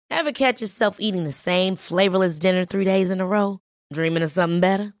Ever catch yourself eating the same flavorless dinner 3 days in a row? Dreaming of something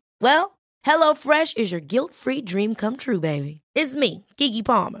better? Well, HelloFresh is your guilt-free dream come true, baby. It's me, Keke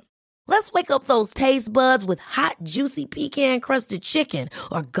Palmer. Let's wake up those taste buds with hot, juicy pecan-crusted chicken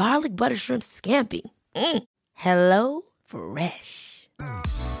or garlic butter shrimp scampi. Hello Fresh.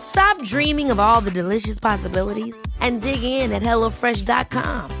 Stop dreaming of all the delicious possibilities and dig in at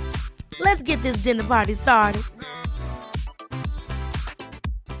HelloFresh.com. Let's get this dinner party started.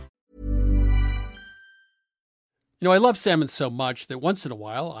 You know, I love salmon so much that once in a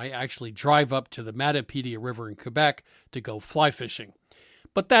while I actually drive up to the Matapedia River in Quebec to go fly fishing.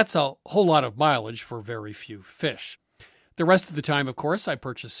 But that's a whole lot of mileage for very few fish. The rest of the time, of course, I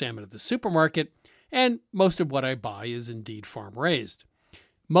purchase salmon at the supermarket, and most of what I buy is indeed farm-raised.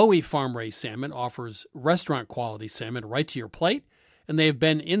 Mowi farm-raised salmon offers restaurant-quality salmon right to your plate, and they have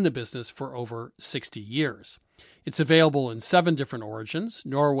been in the business for over 60 years. It's available in 7 different origins: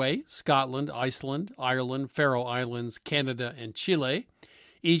 Norway, Scotland, Iceland, Ireland, Faroe Islands, Canada, and Chile.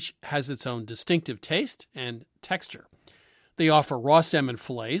 Each has its own distinctive taste and texture. They offer raw salmon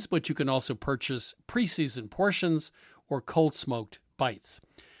fillets, but you can also purchase pre-seasoned portions or cold-smoked bites.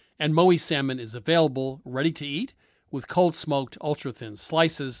 And Mowi salmon is available ready to eat with cold-smoked ultra-thin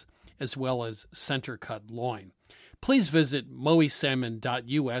slices as well as center-cut loin. Please visit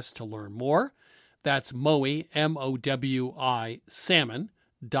mowisalmon.us to learn more. That's Mowi, M-O-W-I,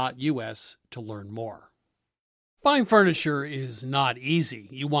 salmon.us to learn more. Buying furniture is not easy.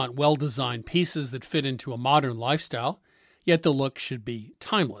 You want well-designed pieces that fit into a modern lifestyle, yet the look should be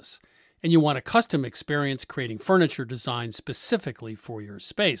timeless. And you want a custom experience creating furniture designed specifically for your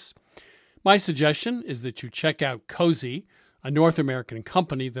space. My suggestion is that you check out Cozy, a North American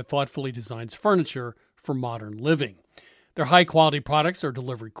company that thoughtfully designs furniture for modern living. Their high-quality products are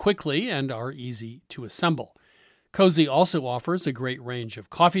delivered quickly and are easy to assemble. Cozy also offers a great range of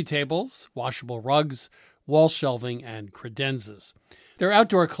coffee tables, washable rugs, wall shelving, and credenzas. Their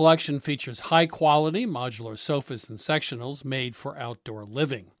outdoor collection features high-quality modular sofas and sectionals made for outdoor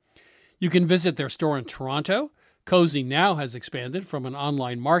living. You can visit their store in Toronto. Cozy now has expanded from an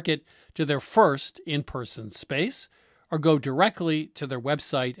online market to their first in-person space, or go directly to their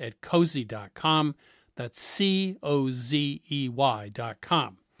website at cozy.com. That's COZEY.com.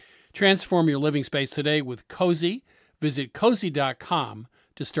 Transform your living space today with Cozy. Visit cozy.com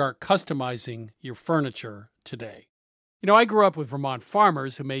to start customizing your furniture today. You know, I grew up with Vermont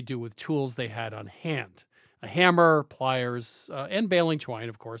farmers who made do with tools they had on hand: a hammer, pliers, and baling twine,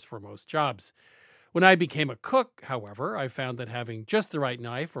 of course, for most jobs. When I became a cook, however, I found that having just the right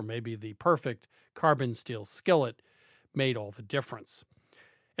knife, or maybe the perfect carbon steel skillet, made all the difference.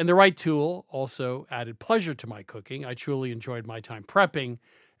 And the right tool also added pleasure to my cooking. I truly enjoyed my time prepping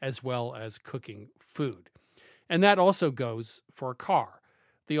as well as cooking food. And that also goes for a car.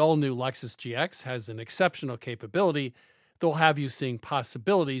 The all-new Lexus GX has an exceptional capability that will have you seeing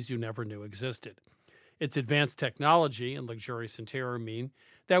possibilities you never knew existed. Its advanced technology and luxurious interior mean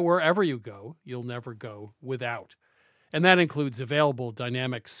that wherever you go, you'll never go without. And that includes available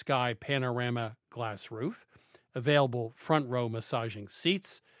dynamic sky panorama glass roof, available front row massaging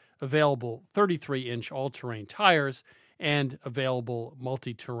seats, available 33-inch all-terrain tires, and available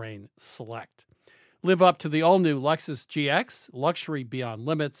multi-terrain select. Live up to the all-new Lexus GX, luxury beyond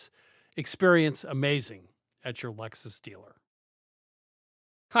limits. Experience amazing at your Lexus dealer.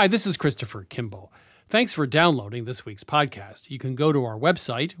 Hi, this is Christopher Kimball. Thanks for downloading this week's podcast. You can go to our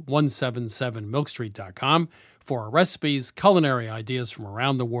website, 177milkstreet.com, for our recipes, culinary ideas from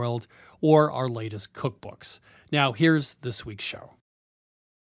around the world, or our latest cookbooks. Now, here's this week's show.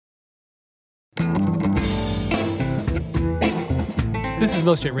 This is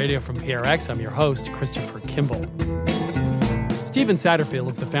Milk Street Radio from PRX. I'm your host, Christopher Kimball. Stephen Satterfield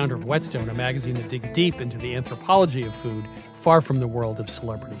is the founder of Whetstone, a magazine that digs deep into the anthropology of food, far from the world of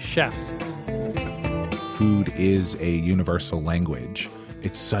celebrity chefs. Food is a universal language.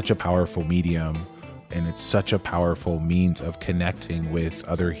 It's such a powerful medium, and it's such a powerful means of connecting with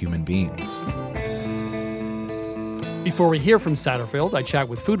other human beings. Before we hear from Satterfield, I chat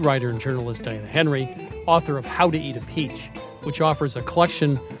with food writer and journalist Diana Henry, author of How to Eat a Peach, which offers a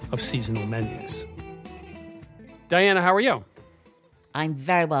collection of seasonal menus. Diana, how are you? I'm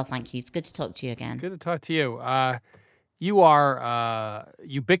very well, thank you. It's good to talk to you again. Good to talk to you. You are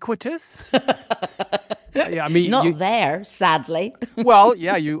ubiquitous. Yeah, I mean, not there, sadly. Well,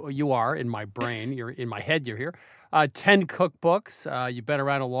 yeah, you are in my brain. You're in my head. You're here. 10 cookbooks. You've been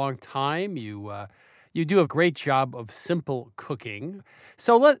around a long time. You do a great job of simple cooking.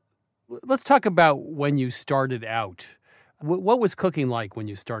 So let's talk about when you started out. What was cooking like when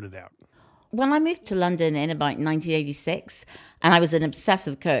you started out? When I moved to London in about 1986, and I was an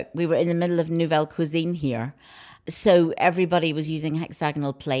obsessive cook, we were in the middle of Nouvelle Cuisine here. So everybody was using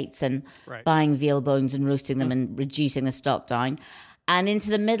hexagonal plates and buying veal bones and roasting them and reducing the stock down. And into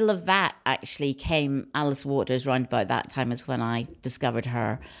the middle of that actually came Alice Waters. Round about that time is when I discovered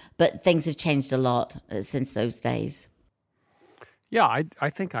her. But things have changed a lot since those days. Yeah, I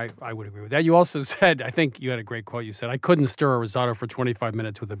think I would agree with that. You also said, I think you had a great quote. You said, I couldn't stir a risotto for 25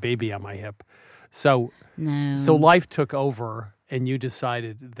 minutes with a baby on my hip. So life took over and you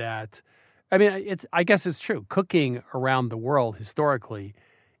decided that, I mean, I guess it's true. Cooking around the world historically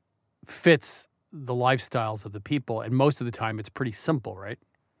fits the lifestyles of the people. And most of the time it's pretty simple, right?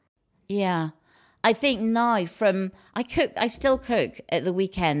 Yeah. I think now I still cook at the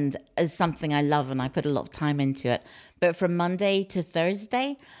weekend as something I love and I put a lot of time into it. But from Monday to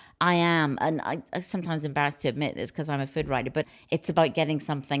Thursday, I am, and I'm sometimes embarrassed to admit this because I'm a food writer, but it's about getting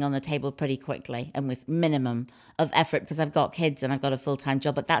something on the table pretty quickly and with minimum of effort because I've got kids and I've got a full-time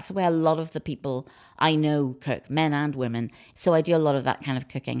job. But that's the way a lot of the people I know cook, men and women. So I do a lot of that kind of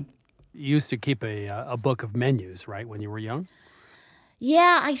cooking. You used to keep a book of menus, right, when you were young?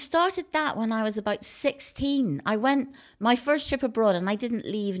 Yeah, I started that when I was about 16. I went my first trip abroad and I didn't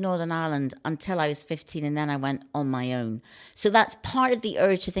leave Northern Ireland until I was 15 and then I went on my own. So that's part of the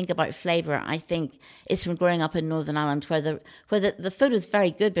urge to think about flavour, I think, is from growing up in Northern Ireland where the food was very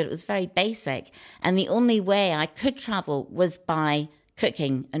good, but it was very basic. And the only way I could travel was by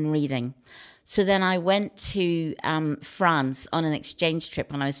cooking and reading. So then I went to France on an exchange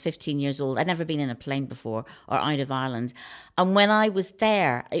trip when I was 15 years old. I'd never been in a plane before or out of Ireland. And when I was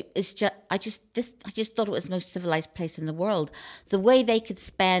there, I just thought it was the most civilized place in the world. The way they could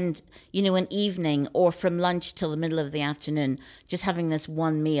spend, an evening or from lunch till the middle of the afternoon, just having this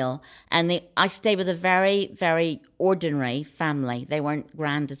one meal. And I stayed with a very, very ordinary family. They weren't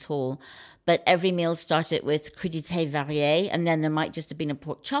grand at all. But every meal started with crudité variée, and then there might just have been a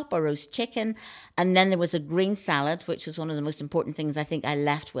pork chop or roast chicken. And then there was a green salad, which was one of the most important things I think I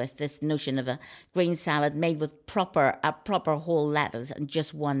left with, this notion of a green salad made with a proper whole lettuce and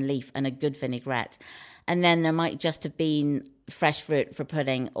just one leaf and a good vinaigrette. And then there might just have been fresh fruit for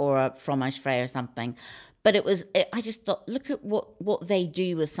pudding or a fromage frais or something. But I just thought, look at what they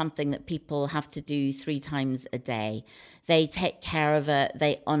do with something that people have to do 3 times a day. They take care of it,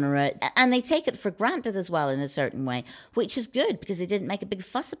 they honour it, and they take it for granted as well in a certain way, which is good because they didn't make a big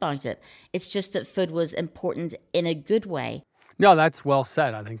fuss about it. It's just that food was important in a good way. No, that's well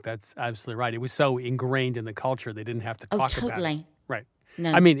said. I think that's absolutely right. It was so ingrained in the culture, they didn't have to talk about it. Totally. Right.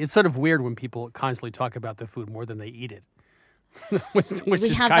 No. I mean, it's sort of weird when people constantly talk about the food more than they eat it. which we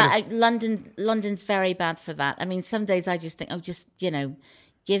is have kind that. London's very bad for that. I mean, some days I just think,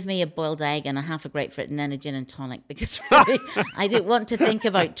 give me a boiled egg and a half a grapefruit and then a gin and tonic because really, I don't want to think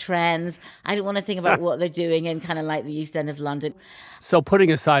about trends. I don't want to think about what they're doing in kind of like the East End of London. So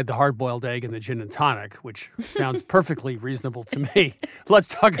putting aside the hard-boiled egg and the gin and tonic, which sounds perfectly reasonable to me, let's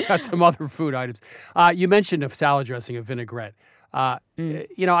talk about some other food items. You mentioned a salad dressing, a vinaigrette.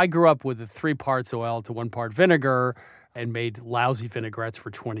 I grew up with 3 parts oil to 1 part vinegar and made lousy vinaigrettes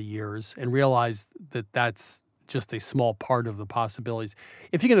for 20 years and realized that that's just a small part of the possibilities.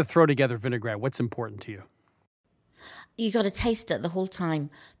 If you're going to throw together vinaigrette, what's important to you? You got to taste it the whole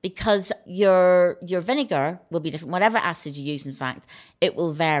time because your vinegar will be different. Whatever acid you use, in fact, it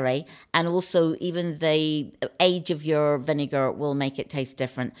will vary. And also even the age of your vinegar will make it taste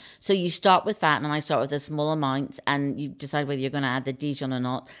different. So you start with that, and I start with a small amount, and you decide whether you're going to add the Dijon or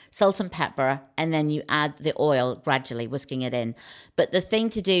not, salt and pepper, and then you add the oil gradually, whisking it in. But the thing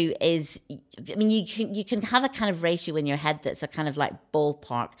to do is, you can have a kind of ratio in your head that's a kind of like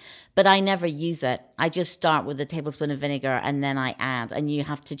ballpark, but I never use it. I just start with a tablespoon of vinegar and then I add, and you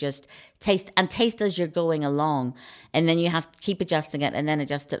have to just taste as you're going along, and then you have to keep adjusting it and then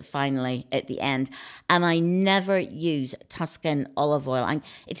adjust it finally at the end. And I never use Tuscan olive oil.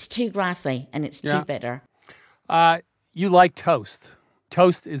 It's too grassy and it's too bitter. You like toast.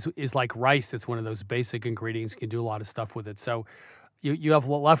 Toast is like rice. It's one of those basic ingredients. You can do a lot of stuff with it. So you have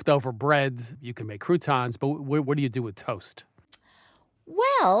leftover bread. You can make croutons, but what do you do with toast?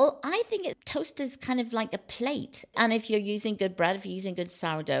 Well, I think toast is kind of like a plate. And if you're using good bread, if you're using good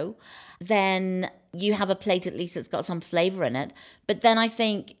sourdough, then you have a plate at least that's got some flavor in it. But then I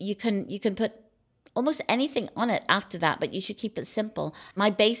think you can put almost anything on it after that, but you should keep it simple. My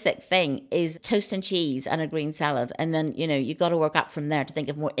basic thing is toast and cheese and a green salad. And then, you got to work up from there to think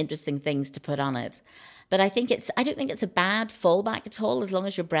of more interesting things to put on it. But I don't think it's a bad fallback at all, as long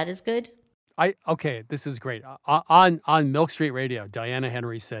as your bread is good. Okay, this is great. On Milk Street Radio, Diana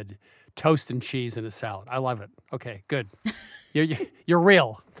Henry said, toast and cheese in a salad. I love it. Okay, good. You're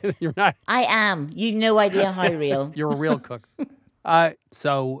real. You're not. I am. You no idea how real. You're a real cook.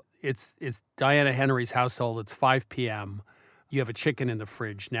 So it's Diana Henry's household. It's 5 p.m. You have a chicken in the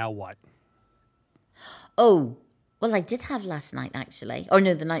fridge. Now what? Oh, well, I did have last night actually. Oh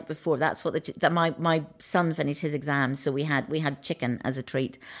no, the night before. That's what my son finished his exams, so we had chicken as a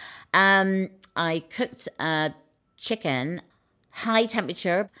treat. I cooked chicken, high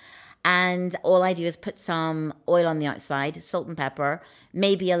temperature. And all I do is put some oil on the outside, salt and pepper,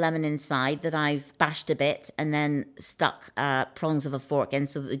 maybe a lemon inside that I've bashed a bit and then stuck prongs of a fork in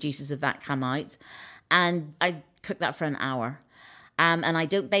so that the juices of that come out. And I cook that for an hour. And I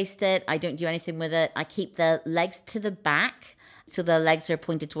don't baste it. I don't do anything with it. I keep the legs to the back. So the legs are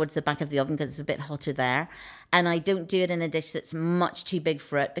pointed towards the back of the oven because it's a bit hotter there. And I don't do it in a dish that's much too big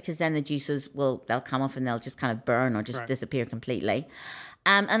for it because then the juices they'll come off and they'll just kind of burn or just disappear completely.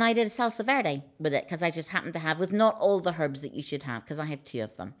 And I did a salsa verde with it because I just happened to have, with not all the herbs that you should have, because I had 2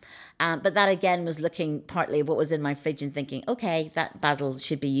 of them. But that again was looking partly at what was in my fridge and thinking, okay, that basil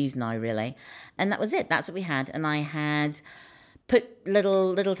should be used now, really. And that was it. That's what we had. And I had put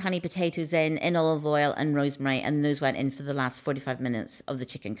little tiny potatoes in olive oil and rosemary, and those went in for the last 45 minutes of the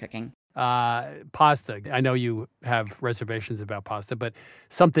chicken cooking. Pasta. I know you have reservations about pasta, but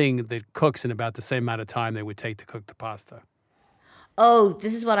something that cooks in about the same amount of time they would take to cook the pasta. Oh,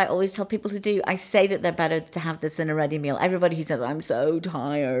 this is what I always tell people to do. I say that they're better to have this in a ready meal. Everybody who says, I'm so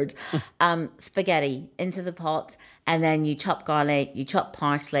tired. Spaghetti into the pot, and then you chop garlic, you chop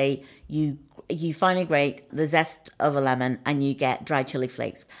parsley, you finely grate the zest of a lemon, and you get dried chili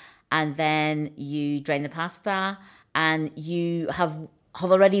flakes. And then you drain the pasta, and you have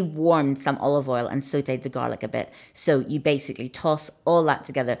already warmed some olive oil and sauteed the garlic a bit. So you basically toss all that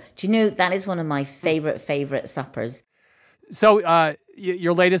together. Do you know, that is one of my favorite suppers. So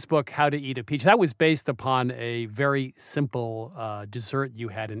your latest book, How to Eat a Peach, that was based upon a very simple dessert you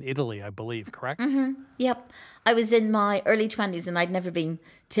had in Italy, I believe, correct? Mm-hmm. Yep. I was in my early 20s and I'd never been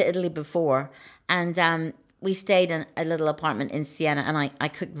to Italy before. And we stayed in a little apartment in Siena, and I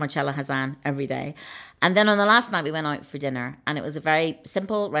cooked Marcella Hazan every day. And then on the last night, we went out for dinner, and it was a very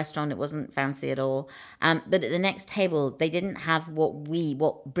simple restaurant. It wasn't fancy at all. But at the next table, they didn't have what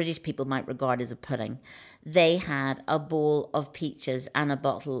British people might regard as a pudding. They had a bowl of peaches and a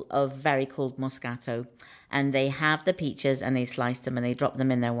bottle of very cold Moscato. And they have the peaches and they sliced them and they dropped them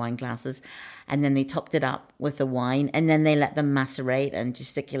in their wine glasses. And then they topped it up with the wine. And then they let them macerate and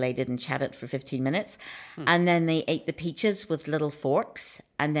gesticulated and chatted for 15 minutes. And then they ate the peaches with little forks.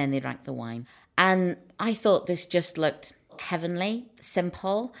 And then they drank the wine. And I thought this just looked heavenly,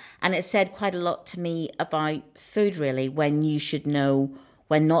 simple. And it said quite a lot to me about food, really, when you should know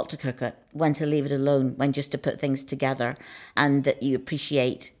when not to cook it, when to leave it alone, when just to put things together. And that you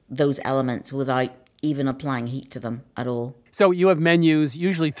appreciate those elements without even applying heat to them at all. So you have menus,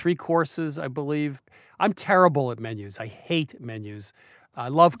 usually 3 courses, I believe. I'm terrible at menus. I hate menus. I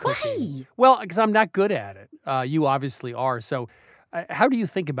love cooking. Why? Well, because I'm not good at it. You obviously are. So how do you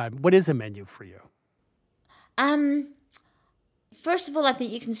think about it? What is a menu for you? First of all, I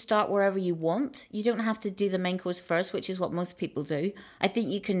think you can start wherever you want. You don't have to do the main course first, which is what most people do. I think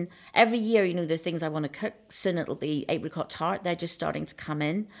you can, every year, the things I want to cook. Soon it'll be apricot tart. They're just starting to come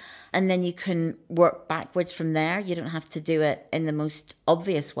in. And then you can work backwards from there. You don't have to do it in the most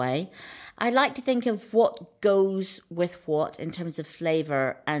obvious way. I like to think of what goes with what in terms of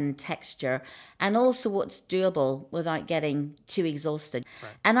flavour and texture, and also what's doable without getting too exhausted.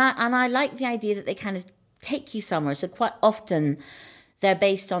 Right. And I like the idea that they kind of take you somewhere. So quite often they're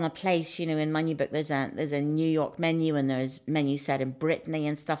based on a place. In my new book, there's a New York menu, and there's menus set in Brittany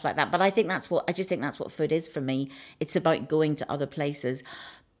and stuff like that. But I just think that's what food is for me. It's about going to other places.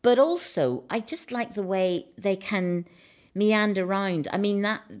 But also, I just like the way they can meander around. I mean,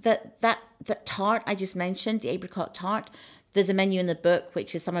 that tart I just mentioned, the apricot tart, there's a menu in the book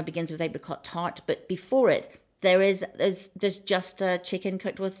which is Summer Begins with Apricot Tart, but before it, there's just a chicken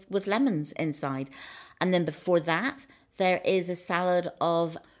cooked with lemons inside. And then before that, there is a salad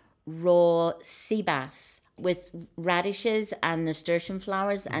of raw sea bass with radishes and nasturtium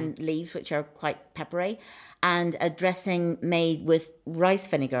flowers and leaves, which are quite peppery, and a dressing made with rice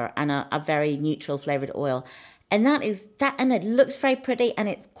vinegar and a very neutral flavoured oil. And that is that, and it looks very pretty and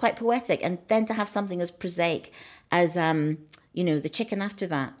it's quite poetic. And then to have something as prosaic as the chicken after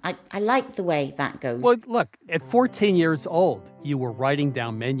that. I like the way that goes. Well, look, at 14 years old, you were writing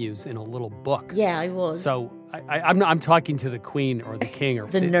down menus in a little book. Yeah, I was. So I'm talking to the queen or the king or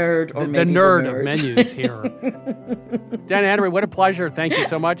the nerd or maybe the nerd of menus here. Diana Henry, what a pleasure. Thank you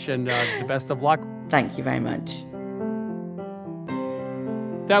so much, and the best of luck. Thank you very much.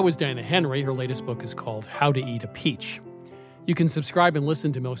 That was Diana Henry. Her latest book is called How to Eat a Peach. You can subscribe and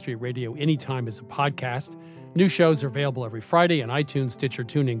listen to Milk Street Radio anytime as a podcast. New shows are available every Friday on iTunes, Stitcher,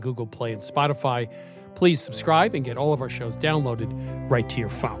 TuneIn, Google Play, and Spotify. Please subscribe and get all of our shows downloaded right to your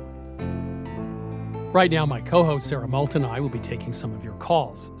phone. Right now, my co-host Sarah Moulton and I will be taking some of your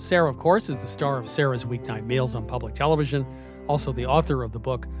calls. Sarah, of course, is the star of Sarah's Weeknight Meals on public television, also the author of the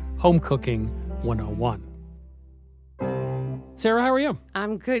book Home Cooking 101. Sarah, how are you?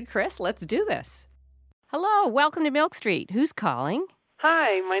 I'm good, Chris. Let's do this. Hello, welcome to Milk Street. Who's calling?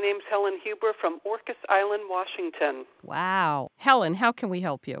 Hi, my name's Helen Huber from Orcas Island, Washington. Wow. Helen, how can we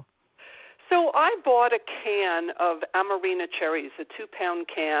help you? So I bought a can of Amarena cherries, a 2-pound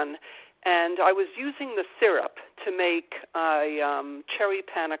can, and I was using the syrup to make a cherry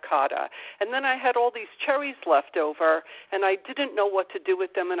panna cotta. And then I had all these cherries left over, and I didn't know what to do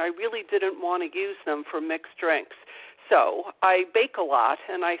with them, and I really didn't want to use them for mixed drinks. So I bake a lot,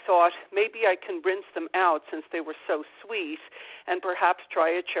 and I thought maybe I can rinse them out since they were so sweet and perhaps try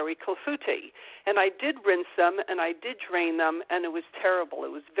a cherry clafouti. And I did rinse them, and I did drain them, and it was terrible.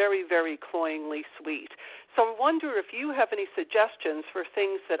 It was very, very cloyingly sweet. So I wonder if you have any suggestions for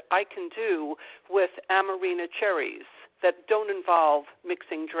things that I can do with Amarena cherries that don't involve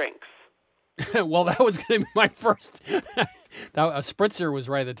mixing drinks. Well, that was going to be my first. A spritzer was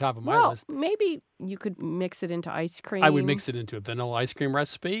right at the top of my list. Maybe you could mix it into ice cream. I would mix it into a vanilla ice cream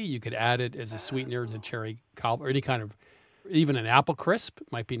recipe. You could add it as a sweetener to cherry cobbler, or any kind of, even an apple crisp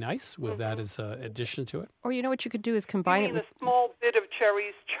might be nice with that as an addition to it. Or you know what you could do is combine it with a small bit of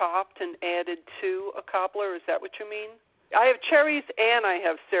cherries chopped and added to a cobbler? Is that what you mean? I have cherries and I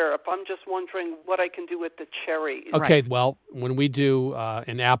have syrup. I'm just wondering what I can do with the cherries. Okay, well, when we do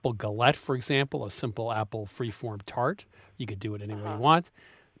an apple galette, for example, a simple apple freeform tart, you could do it any way you want.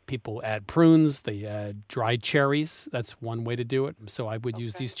 People add prunes, they add dried cherries. That's one way to do it. So I would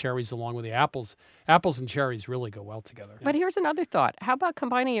use these cherries along with the apples. Apples and cherries really go well together. But here's another thought. How about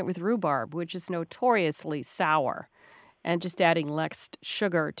combining it with rhubarb, which is notoriously sour, and just adding less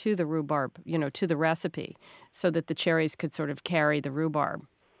sugar to the rhubarb, to the recipe, so that the cherries could sort of carry the rhubarb.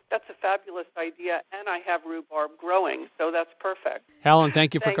 That's a fabulous idea, and I have rhubarb growing, so that's perfect. Helen,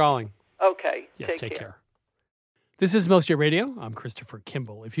 thank you for calling. Okay, yeah, take care. This is Milk Street Radio. I'm Christopher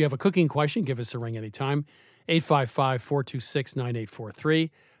Kimball. If you have a cooking question, give us a ring anytime.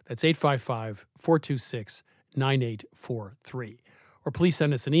 855-426-9843. That's 855-426-9843. Or please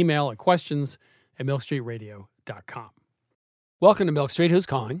send us an email at questions@milkstreetradio.com. Welcome to Milk Street. Who's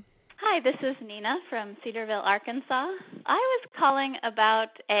calling? Hi, this is Nina from Cedarville, Arkansas. I was calling about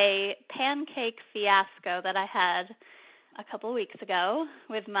a pancake fiasco that I had a couple weeks ago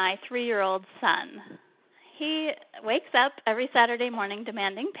with my 3-year-old son. He wakes up every Saturday morning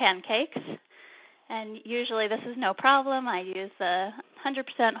demanding pancakes, and usually this is no problem. I use the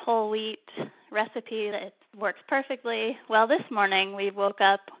 100% whole wheat recipe that works perfectly. Well, this morning we woke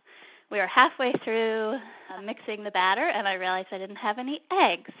up, we were halfway through mixing the batter, and I realized I didn't have any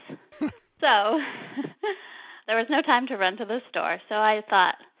eggs. So there was no time to run to the store. So I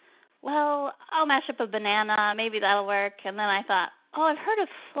thought, well, I'll mash up a banana. Maybe that'll work. And then I thought, I've heard of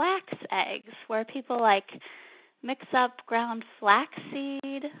flax eggs, where people mix up ground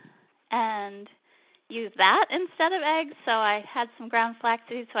flaxseed and use that instead of eggs. So I had some ground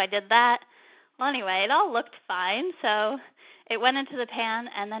flaxseed, so I did that. Well, anyway, it all looked fine. So it went into the pan,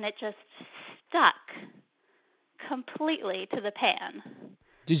 and then it just stuck completely to the pan.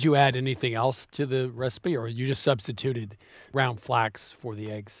 Did you add anything else to the recipe, or you just substituted ground flax for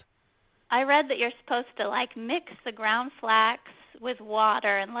the eggs? I read that you're supposed to mix the ground flax with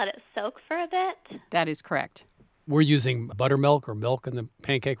water and let it soak for a bit. That is correct. We're using buttermilk or milk in the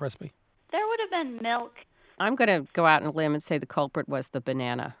pancake recipe? There would have been milk. I'm going to go out on a limb and say the culprit was the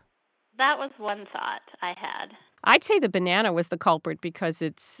banana. That was one thought I had. I'd say the banana was the culprit because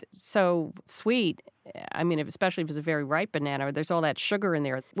it's so sweet. I mean, especially if it's a very ripe banana. There's all that sugar in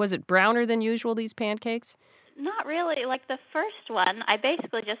there. Was it browner than usual, these pancakes? Not really. The first one, I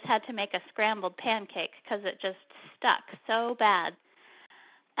basically just had to make a scrambled pancake because it just stuck so bad.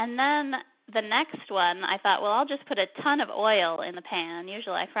 And then the next one, I thought, well, I'll just put a ton of oil in the pan.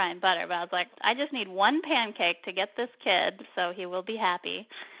 Usually I fry in butter, but I was like, I just need one pancake to get this kid so he will be happy.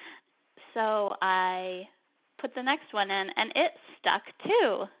 So I put the next one in, and it stuck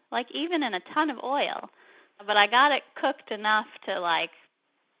too, even in a ton of oil. But I got it cooked enough to,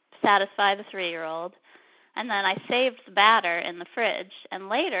 satisfy the 3-year-old. And then I saved the batter in the fridge, and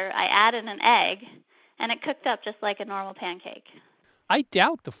later I added an egg, and it cooked up just like a normal pancake. I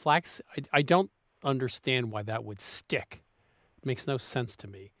doubt the flax. I don't understand why that would stick. It makes no sense to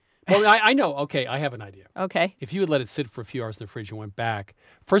me. Well, I know. Okay, I have an idea. Okay. If you had let it sit for a few hours in the fridge and went back,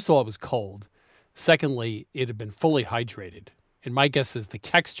 first of all, it was cold. Secondly, it had been fully hydrated. And my guess is the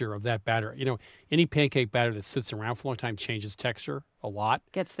texture of that batter. Any pancake batter that sits around for a long time changes texture a lot.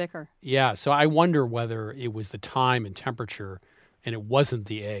 Gets thicker. Yeah, so I wonder whether it was the time and temperature and it wasn't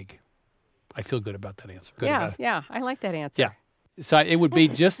the egg. I feel good about that answer. Yeah, I like that answer. Yeah. So it would be,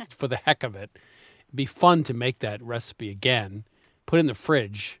 just for the heck of it, it'd be fun to make that recipe again, put it in the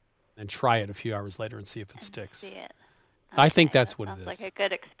fridge, and try it a few hours later and see if it sticks. See it. I think that's what it is. Sounds like a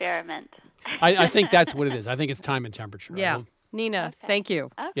good experiment. I think that's what it is. I think it's time and temperature. Yeah. Nina, thank you.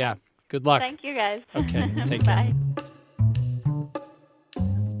 Okay. Yeah. Good luck. Thank you, guys. Okay. Take care. Bye.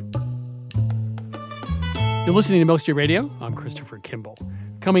 You're listening to Milk Street Radio. I'm Christopher Kimball.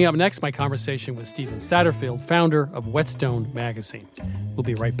 Coming up next, my conversation with Stephen Satterfield, founder of Whetstone Magazine. We'll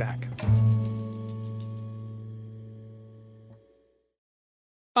be right back.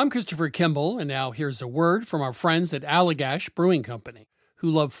 I'm Christopher Kimball, and now here's a word from our friends at Allagash Brewing Company,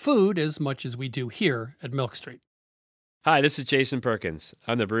 who love food as much as we do here at Milk Street. Hi, this is Jason Perkins.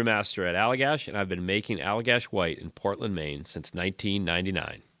 I'm the brewmaster at Allagash, and I've been making Allagash White in Portland, Maine since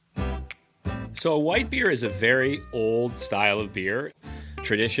 1999. So a white beer is a very old style of beer.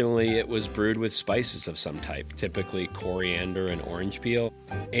 Traditionally, it was brewed with spices of some type, typically coriander and orange peel.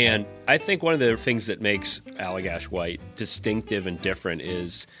 And I think one of the things that makes Allagash White distinctive and different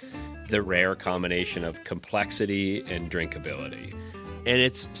is the rare combination of complexity and drinkability. And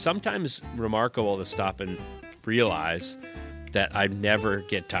it's sometimes remarkable to stop and realize that I never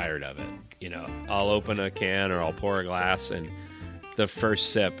get tired of it. I'll open a can or I'll pour a glass, and the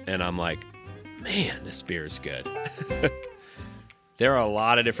first sip, and I'm like, man, this beer is good. There are a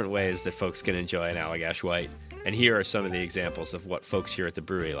lot of different ways that folks can enjoy an Allagash White, and here are some of the examples of what folks here at the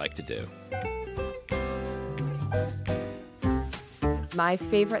brewery like to do. My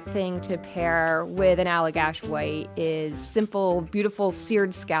favorite thing to pair with an Allagash White is simple, beautiful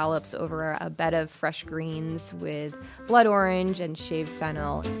seared scallops over a bed of fresh greens with blood orange and shaved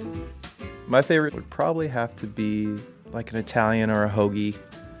fennel. My favorite would probably have to be like an Italian or a hoagie,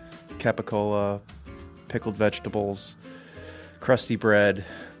 capicola, pickled vegetables, crusty bread.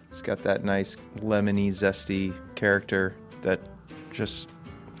 It's got that nice lemony, zesty character that just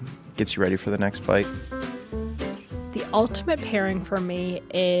gets you ready for the next bite. The ultimate pairing for me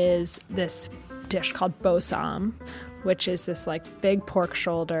is this dish called bossam, which is this big pork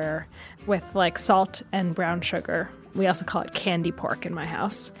shoulder with salt and brown sugar. We also call it candy pork in my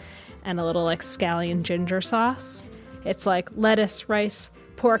house, and a little scallion ginger sauce. It's lettuce, rice,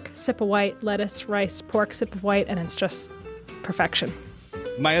 pork, sip of white, lettuce, rice, pork, sip of white, and it's just perfection.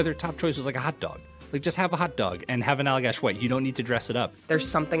 My other top choice was a hot dog. Just have a hot dog and have an Allagash White. You don't need to dress it up. There's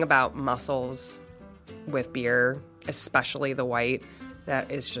something about mussels with beer, especially the white, that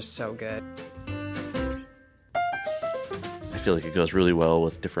is just so good. I feel like it goes really well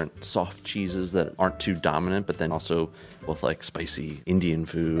with different soft cheeses that aren't too dominant, but then also with spicy Indian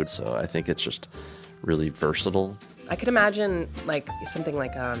food. So I think it's just really versatile. I could imagine something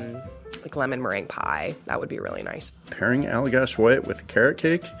like lemon meringue pie. That would be really nice. Pairing Allagash White with carrot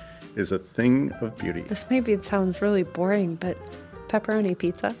cake is a thing of beauty. This maybe it sounds really boring, but pepperoni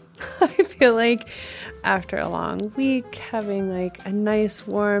pizza. I feel like after a long week, having a nice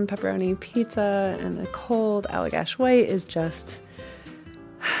warm pepperoni pizza and a cold Allagash White is just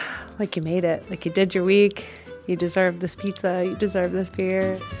you made it. You did your week. You deserve this pizza. You deserve this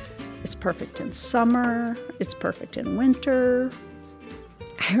beer. It's perfect in summer. It's perfect in winter.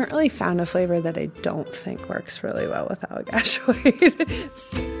 I haven't really found a flavor that I don't think works really well with Allagash White.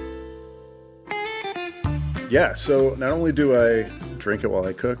 Yeah, so not only do I drink it while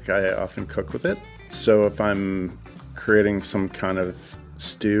I cook, I often cook with it. So if I'm creating some kind of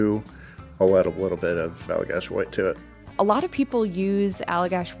stew, I'll add a little bit of Allagash White to it. A lot of people use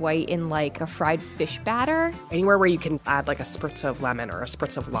Allagash White in a fried fish batter. Anywhere where you can add a spritz of lemon or a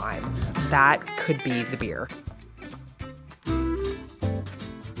spritz of lime, that could be the beer.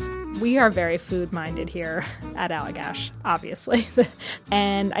 We are very food-minded here at Allagash, obviously.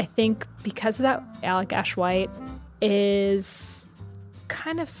 And I think because of that, Allagash White is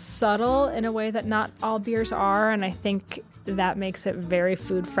kind of subtle in a way that not all beers are, and I think that makes it very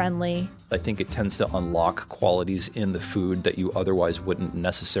food-friendly. I think it tends to unlock qualities in the food that you otherwise wouldn't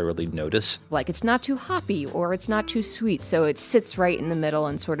necessarily notice. It's not too hoppy or it's not too sweet, so it sits right in the middle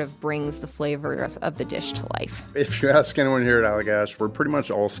and sort of brings the flavors of the dish to life. If you ask anyone here at Allagash, we're pretty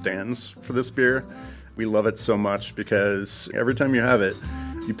much all stands for this beer. We love it so much because every time you have it,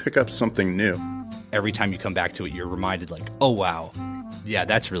 you pick up something new. Every time you come back to it, you're reminded oh, wow, yeah,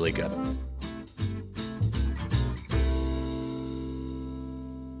 that's really good.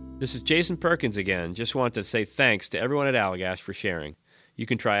 This is Jason Perkins again. Just want to say thanks to everyone at Allagash for sharing. You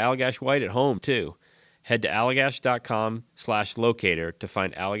can try Allagash White at home, too. Head to Allagash.com/locator to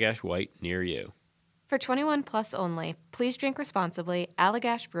find Allagash White near you. For 21 plus only, please drink responsibly.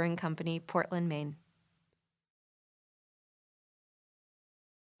 Allagash Brewing Company, Portland, Maine.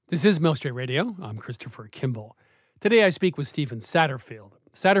 This is Milk Street Radio. I'm Christopher Kimball. Today I speak with Stephen Satterfield.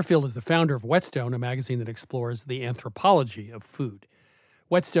 Satterfield is the founder of Whetstone, a magazine that explores the anthropology of food.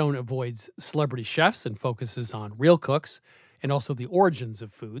 Whetstone avoids celebrity chefs and focuses on real cooks and also the origins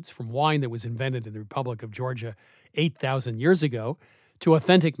of foods, from wine that was invented in the Republic of Georgia 8,000 years ago to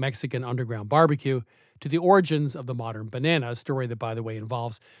authentic Mexican underground barbecue to the origins of the modern banana, a story that, by the way,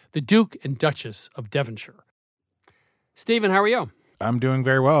 involves the Duke and Duchess of Devonshire. Stephen, how are you? I'm doing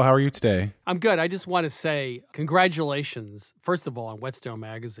very well. How are you today? I'm good. I just want to say congratulations, first of all, on Whetstone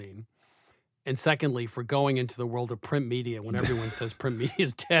Magazine. And secondly, for going into the world of print media when everyone says print media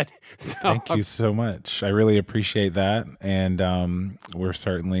is dead. So, thank you so much. I really appreciate that. And we're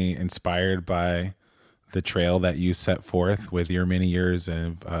certainly inspired by the trail that you set forth with your many years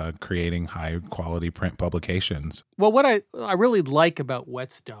of creating high-quality print publications. Well, what I really like about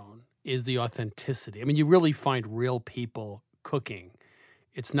Whetstone is the authenticity. I mean, you really find real people cooking.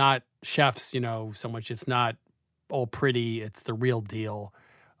 It's not chefs, so much. It's not all pretty. It's the real deal.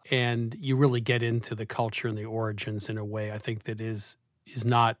 And you really get into the culture and the origins in a way I think that is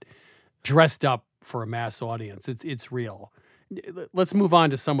not dressed up for a mass audience. It's real. Let's move on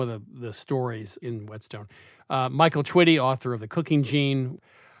to some of the stories in Whetstone. Michael Twitty, author of The Cooking Gene,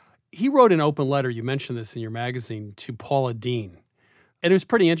 he wrote an open letter, you mentioned this in your magazine, to Paula Deen. And it was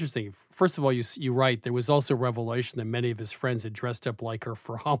pretty interesting. First of all, you write, there was also revelation that many of his friends had dressed up like her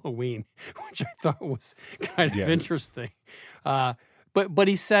for Halloween, which I thought was kind of interesting. But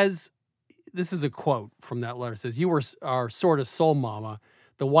he says, this is a quote from that letter, it says, "You were our sort of soul mama,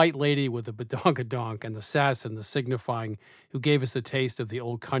 the white lady with the badonkadonk and the sass and the signifying who gave us a taste of the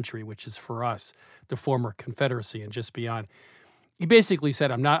old country, which is for us, the former Confederacy and just beyond." He basically said,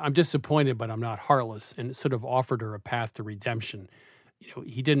 I'm disappointed, but I'm not heartless, and sort of offered her a path to redemption.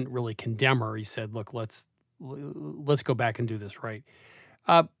 He didn't really condemn her. He said, look, let's go back and do this right.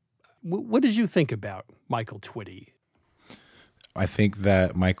 What did you think about Michael Twitty? I think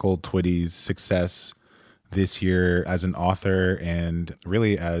that Michael Twitty's success this year as an author and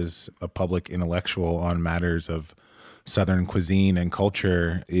really as a public intellectual on matters of Southern cuisine and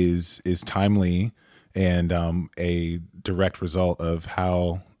culture is timely and a direct result of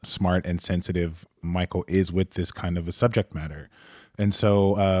how smart and sensitive Michael is with this kind of a subject matter. And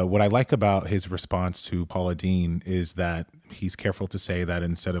so what I like about his response to Paula Deen is that he's careful to say that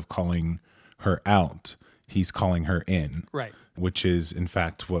instead of calling her out, he's calling her in. Right. Which is, in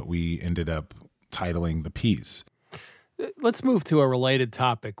fact, what we ended up titling the piece. Let's move to a related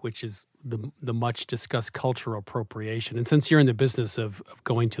topic, which is the much discussed cultural appropriation. And since you're in the business of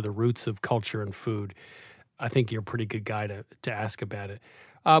going to the roots of culture and food, I think you're a pretty good guy to ask about it.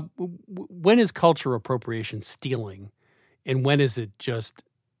 When is cultural appropriation stealing? And when is it just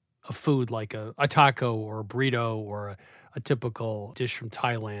a food like a taco or a burrito or a typical dish from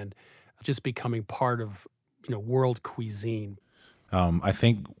Thailand just becoming part of world cuisine? I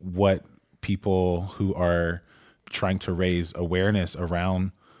think what people who are trying to raise awareness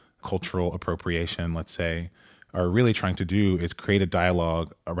around cultural appropriation, let's say, are really trying to do is create a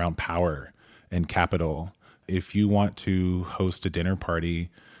dialogue around power and capital. If you want to host a dinner party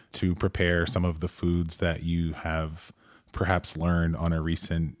to prepare some of the foods that you have perhaps learned on a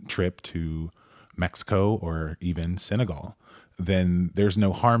recent trip to Mexico or even Senegal, then there's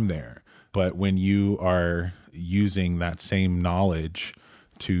no harm there. But when you are using that same knowledge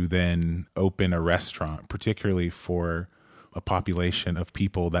to then open a restaurant, particularly for a population of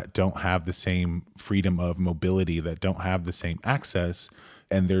people that don't have the same freedom of mobility, that don't have the same access,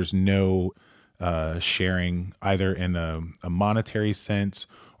 and there's no sharing either in a monetary sense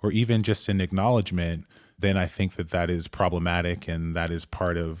or even just an acknowledgement, then I think that is problematic, and that is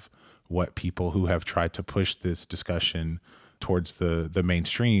part of what people who have tried to push this discussion towards the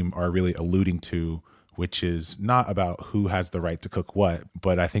mainstream are really alluding to, which is not about who has the right to cook what,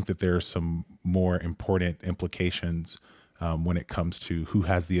 but I think that there are some more important implications when it comes to who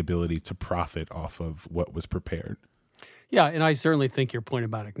has the ability to profit off of what was prepared. Yeah, and I certainly think your point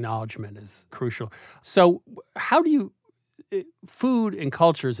about acknowledgement is crucial. So how do food and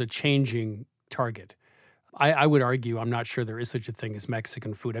culture is a changing target? I would argue, I'm not sure there is such a thing as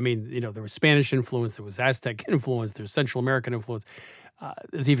Mexican food. I mean, there was Spanish influence, there was Aztec influence, there's Central American influence.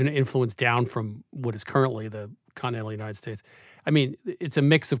 There's even influence down from what is currently the continental United States. I mean, it's a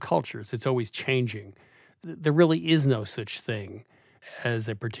mix of cultures. It's always changing. There really is no such thing as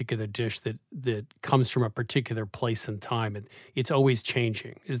a particular dish that comes from a particular place and time. It's always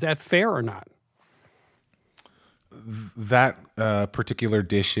changing. Is that fair or not? that particular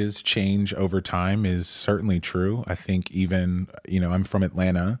dishes change over time is certainly true. I think even, I'm from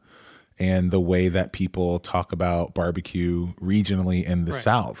Atlanta, and the way that people talk about barbecue regionally in the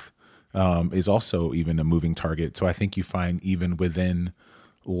South is also even a moving target. So I think you find even within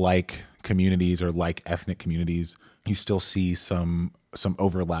like communities or like ethnic communities, you still see some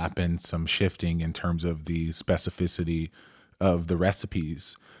overlap and some shifting in terms of the specificity of the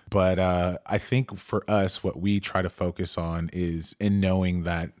recipes. But I think for us, what we try to focus on is in knowing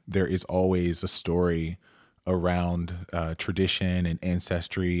that there is always a story around tradition and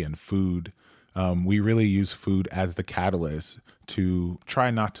ancestry and food. We really use food as the catalyst to try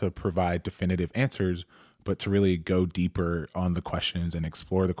not to provide definitive answers, but to really go deeper on the questions and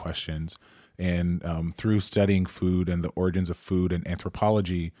explore the questions. And through studying food and the origins of food and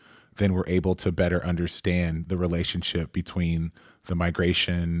anthropology, then we're able to better understand the relationship between the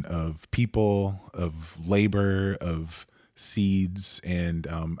migration of people, of labor, of seeds, and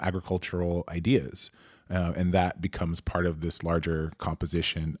agricultural ideas. And that becomes part of this larger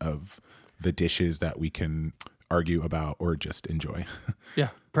composition of the dishes that we can argue about or just enjoy. Yeah,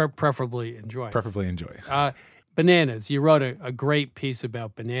 preferably enjoy. Preferably enjoy. Bananas. You wrote a great piece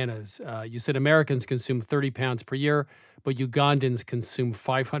about bananas. You said Americans consume 30 pounds per year, but Ugandans consume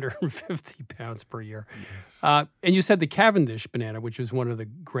 550 pounds per year. Yes. And you said the Cavendish banana, which was one of the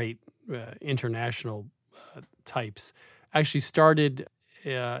great international types, actually started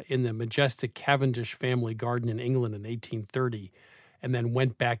in the majestic Cavendish family garden in England in 1830, and then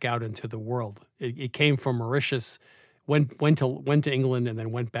went back out into the world. It came from Mauritius, went to England, and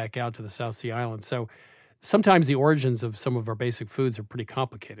then went back out to the South Sea Islands. So sometimes the origins of some of our basic foods are pretty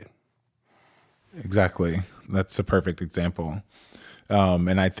complicated. Exactly. That's a perfect example.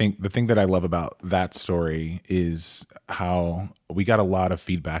 And I think the thing that I love about that story is how we got a lot of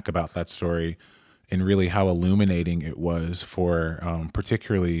feedback about that story and really how illuminating it was for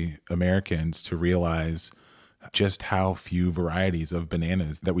particularly Americans to realize just how few varieties of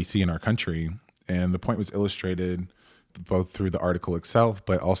bananas that we see in our country. And the point was illustrated both through the article itself,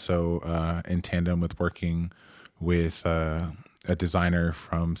 but also in tandem with working with a designer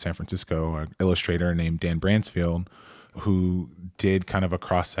from San Francisco, an illustrator named Dan Bransfield, who did kind of a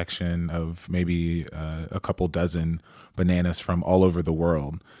cross-section of maybe a couple dozen bananas from all over the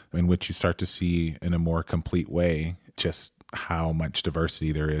world, in which you start to see in a more complete way just how much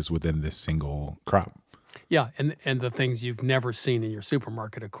diversity there is within this single crop. Yeah, and the things you've never seen in your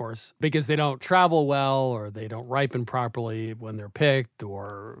supermarket, of course, because they don't travel well or they don't ripen properly when they're picked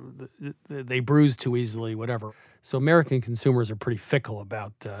or they bruise too easily, whatever. So American consumers are pretty fickle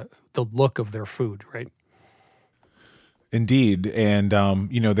about the look of their food, right? Indeed. And,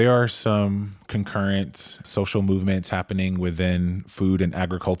 there are some concurrent social movements happening within food and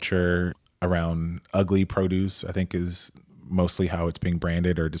agriculture around ugly produce, I think is mostly how it's being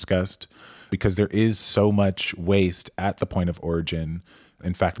branded or discussed, because there is so much waste at the point of origin.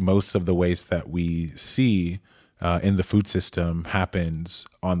 In fact, most of the waste that we see in the food system happens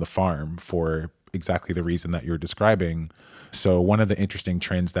on the farm for exactly the reason that you're describing. So one of the interesting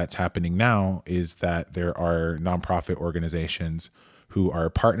trends that's happening now is that there are nonprofit organizations who are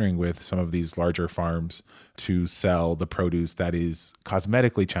partnering with some of these larger farms to sell the produce that is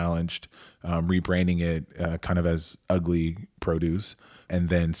cosmetically challenged, rebranding it kind of as ugly produce, and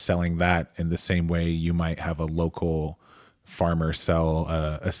then selling that in the same way you might have a local farmer sell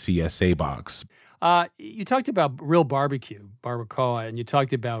a CSA box. You talked about real barbacoa, and you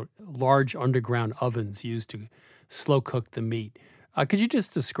talked about large underground ovens used to slow cook the meat. Could you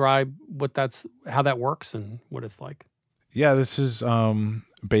just describe how that works and what it's like? Yeah, this is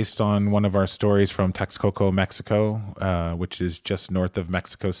based on one of our stories from Texcoco, Mexico, which is just north of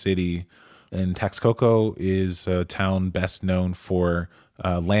Mexico City. And Texcoco is a town best known for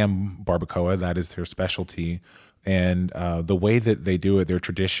lamb barbacoa. That is their specialty. And the way that they do it, their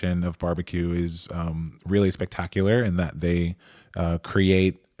tradition of barbecue is really spectacular in that they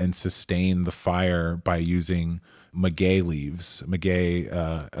create and sustain the fire by using maguey leaves. Maguey,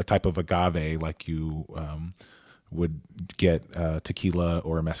 a type of agave like you would get tequila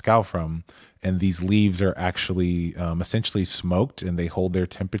or mezcal from. And these leaves are actually essentially smoked, and they hold their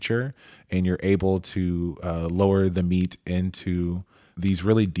temperature, and you're able to lower the meat into these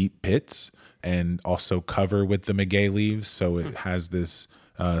really deep pits and also cover with the maguey leaves. So it has this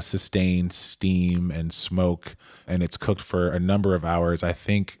sustained steam and smoke, and it's cooked for a number of hours. I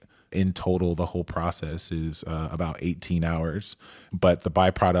think in total, the whole process is about 18 hours. But the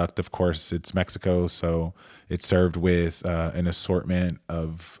byproduct, of course, it's Mexico. So it's served with an assortment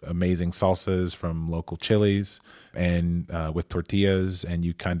of amazing salsas from local chilies and with tortillas. And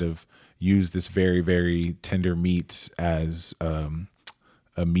you use this very, very tender meat as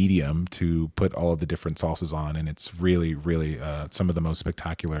a medium to put all of the different sauces on. And it's really, really some of the most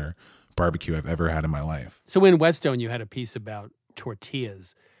spectacular barbecue I've ever had in my life. So in Whetstone, you had a piece about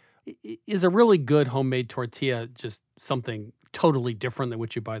tortillas. Is a really good homemade tortilla just something totally different than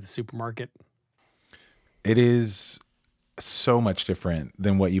what you buy at the supermarket? It is so much different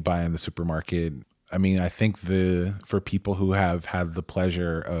than what you buy in the supermarket. I mean, I think for people who have had the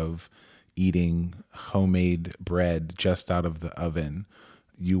pleasure of eating homemade bread just out of the oven,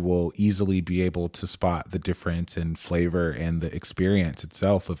 you will easily be able to spot the difference in flavor and the experience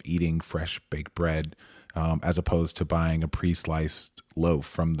itself of eating fresh baked bread, as opposed to buying a pre-sliced loaf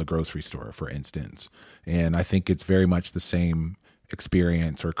from the grocery store, for instance. And I think it's very much the same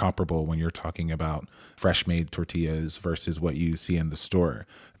experience or comparable when you're talking about fresh made tortillas versus what you see in the store.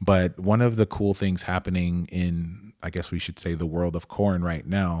 But one of the cool things happening in, I guess we should say, the world of corn right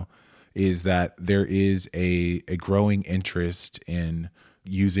now is that there is a growing interest in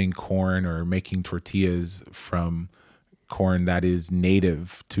using corn or making tortillas from corn that is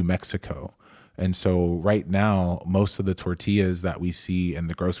native to Mexico. And so right now, most of the tortillas that we see in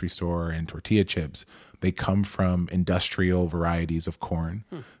the grocery store and tortilla chips, they come from industrial varieties of corn.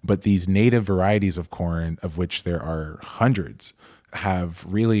 But these native varieties of corn, of which there are hundreds, have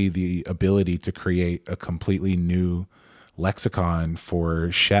really the ability to create a completely new lexicon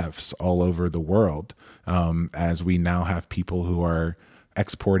for chefs all over the world, as we now have people who are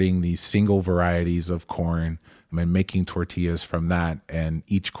exporting these single varieties of corn and making tortillas from that. And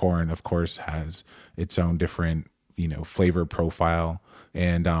each corn, of course, has its own different, flavor profile.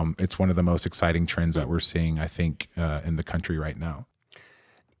 And it's one of the most exciting trends that we're seeing, I think, in the country right now.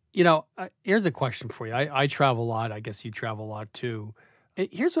 Here's a question for you. I travel a lot. I guess you travel a lot too.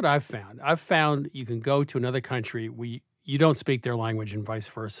 Here's what I've found. I've found you can go to another country where you don't speak their language and vice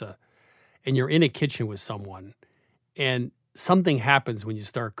versa, and you're in a kitchen with someone, and something happens when you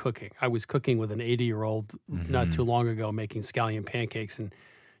start cooking. I was cooking with an 80-year-old not too long ago, making scallion pancakes, and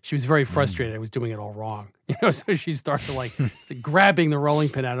she was very frustrated. I was doing it all wrong. So she started grabbing the rolling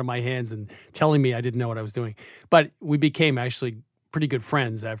pin out of my hands and telling me I didn't know what I was doing. But we became actually pretty good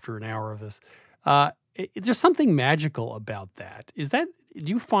friends after an hour of this. There's something magical about that. Do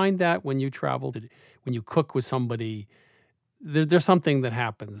you find that when you travel, when you cook with somebody, there's something that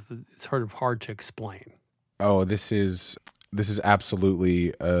happens that it's sort of hard to explain? Oh, this is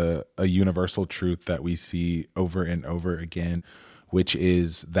absolutely a universal truth that we see over and over again, which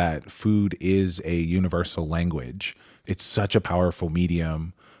is that food is a universal language. It's such a powerful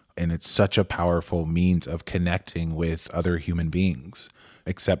medium, and it's such a powerful means of connecting with other human beings.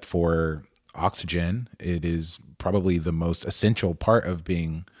 Except for oxygen, it is probably the most essential part of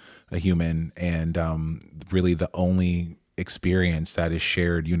being a human, and really the only experience that is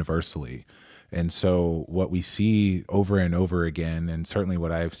shared universally. And so what we see over and over again, and certainly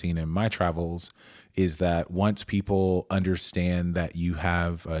what I've seen in my travels, is that once people understand that you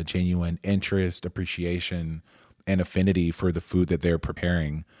have a genuine interest, appreciation, and affinity for the food that they're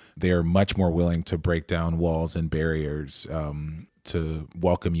preparing, they are much more willing to break down walls and barriers to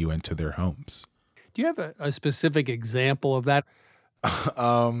welcome you into their homes. Do you have a specific example of that?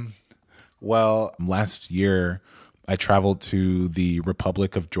 Well, last year, I traveled to the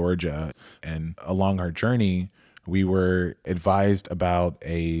Republic of Georgia, and along our journey, we were advised about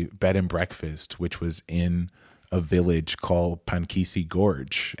a bed and breakfast, which was in a village called Pankisi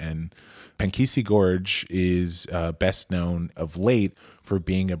Gorge. And Pankisi Gorge is best known of late for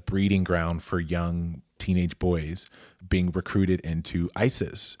being a breeding ground for young teenage boys being recruited into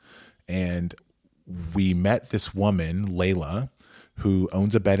ISIS. And we met this woman, Layla, who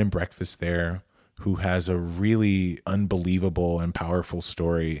owns a bed and breakfast there, who has a really unbelievable and powerful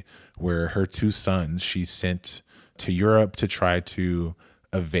story where her two sons she sent to Europe to try to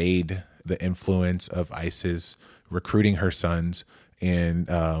evade the influence of ISIS, recruiting her sons. And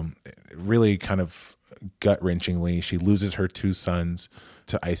really kind of gut-wrenchingly, she loses her two sons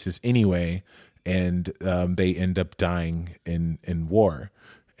to ISIS anyway, and they end up dying in war.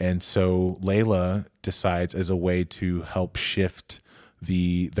 And so Layla decides, as a way to help shift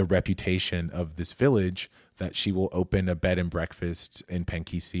the reputation of this village, that she will open a bed and breakfast in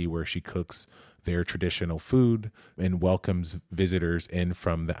Pankisi where she cooks their traditional food and welcomes visitors in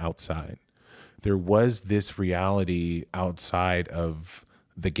from the outside. There was this reality outside of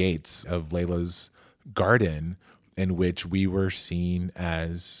the gates of Layla's garden in which we were seen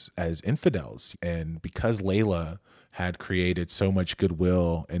as infidels. And because Layla had created so much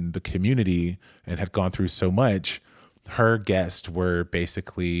goodwill in the community and had gone through so much, her guests were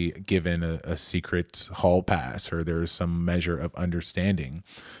basically given a secret hall pass, or there's some measure of understanding.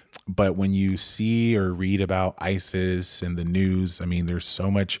 But when you see or read about ISIS in the news, I mean, there's so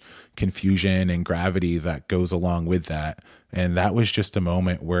much confusion and gravity that goes along with that. And that was just a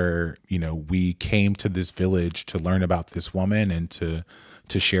moment where, we came to this village to learn about this woman and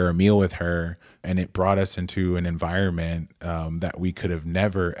to share a meal with her. And it brought us into an environment that we could have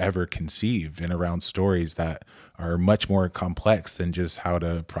never, ever conceived, and around stories that are much more complex than just how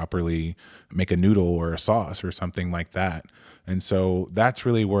to properly make a noodle or a sauce or something like that. And so that's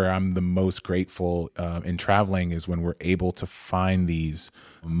really where I'm the most grateful in traveling, is when we're able to find these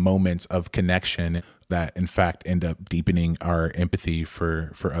moments of connection that in fact end up deepening our empathy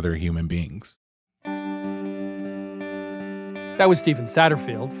for other human beings. That was Stephen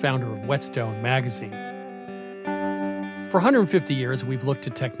Satterfield, founder of Whetstone Magazine. For 150 years, we've looked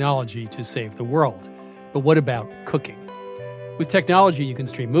to technology to save the world. But what about cooking? With technology, you can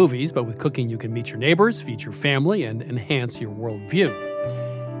stream movies, but with cooking, you can meet your neighbors, feed your family, and enhance your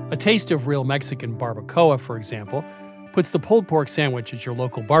worldview. A taste of real Mexican barbacoa, for example, puts the pulled pork sandwich at your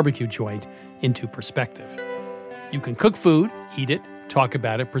local barbecue joint into perspective. You can cook food, eat it, talk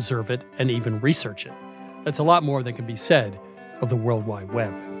about it, preserve it, and even research it. That's a lot more than can be said of the World Wide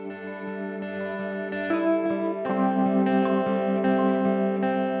Web.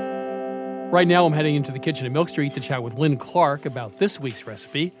 Right now, I'm heading into the kitchen at Milk Street to chat with Lynn Clark about this week's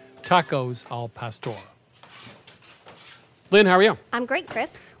recipe, tacos al pastor. Lynn, how are you? I'm great,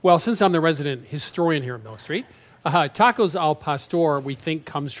 Chris. Well, since I'm the resident historian here at Milk Street, tacos al pastor, we think,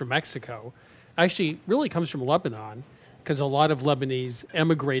 comes from Mexico. Actually, really comes from Lebanon, because a lot of Lebanese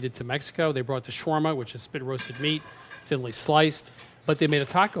emigrated to Mexico. They brought the shawarma, which is spit-roasted meat, thinly sliced, but they made a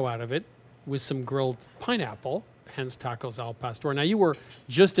taco out of it with some grilled pineapple, hence tacos al pastor. Now, you were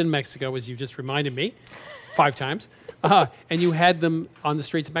just in Mexico, as you just reminded me, 5 times, and you had them on the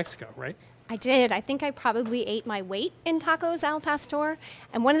streets of Mexico, right? I did. I think I probably ate my weight in tacos al pastor.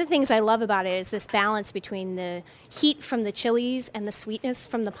 And one of the things I love about it is this balance between the heat from the chilies and the sweetness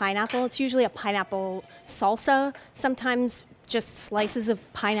from the pineapple. It's usually a pineapple salsa, sometimes just slices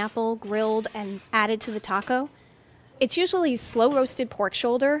of pineapple grilled and added to the taco. It's usually slow-roasted pork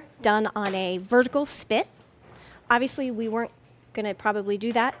shoulder done on a vertical spit. Obviously, we weren't going to probably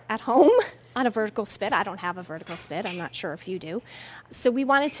do that at home on a vertical spit. I don't have a vertical spit. I'm not sure if you do. So we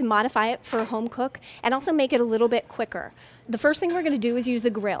wanted to modify it for a home cook and also make it a little bit quicker. The first thing we're going to do is use the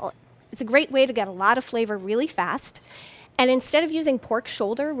grill. It's a great way to get a lot of flavor really fast. And instead of using pork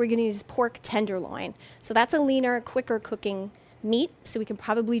shoulder, we're going to use pork tenderloin. So that's a leaner, quicker cooking meat. So we can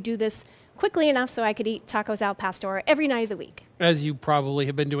probably do this quickly enough so I could eat tacos al pastor every night of the week. As you probably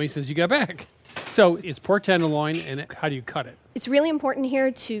have been doing since you got back. So it's pork tenderloin, and how do you cut it? It's really important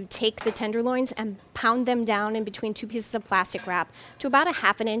here to take the tenderloins and pound them down in between 2 pieces of plastic wrap to about a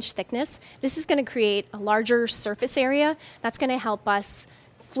 1/2 inch thickness. This is going to create a larger surface area. That's going to help us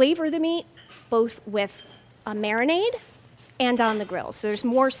flavor the meat both with a marinade and on the grill. So there's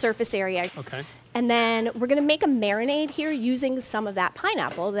more surface area. Okay. And then we're going to make a marinade here using some of that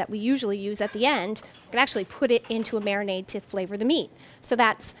pineapple that we usually use at the end. We're going to actually put it into a marinade to flavor the meat. So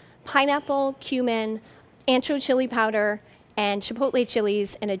that's pineapple, cumin, ancho chili powder, and chipotle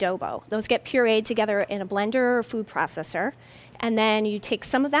chilies in adobo. Those get pureed together in a blender or a food processor. And then you take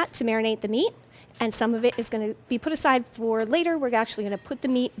some of that to marinate the meat, and some of it is going to be put aside for later. We're actually going to put the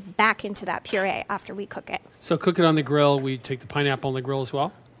meat back into that puree after we cook it. So cook it on the grill. We take the pineapple on the grill as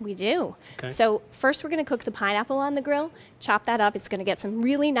well? We do. Okay. So first we're going to cook the pineapple on the grill, chop that up. It's going to get some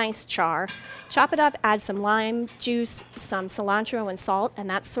really nice char. Chop it up, add some lime juice, some cilantro and salt, and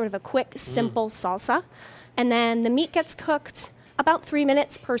that's sort of a quick, simple salsa. And then the meat gets cooked about 3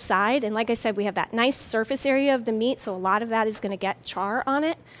 minutes per side. And like I said, we have that nice surface area of the meat, so a lot of that is going to get char on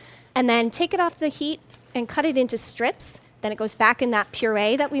it. And then take it off the heat and cut it into strips. Then it goes back in that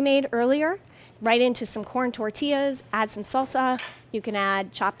puree that we made earlier, right into some corn tortillas, add some salsa. You can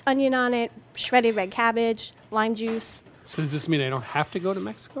add chopped onion on it, shredded red cabbage, lime juice. So does this mean I don't have to go to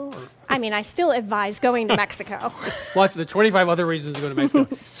Mexico? Or? I mean, I still advise going to Mexico. Well, that's the 25 other reasons to go to Mexico.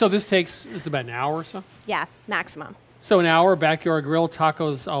 So this is about an hour or so? Yeah, maximum. So an hour, backyard grill,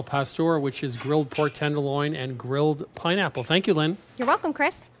 tacos al pastor, which is grilled pork tenderloin and grilled pineapple. Thank you, Lynn. You're welcome,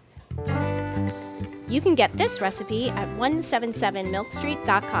 Chris. You can get this recipe at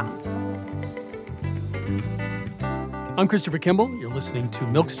 177milkstreet.com. I'm Christopher Kimball. You're listening to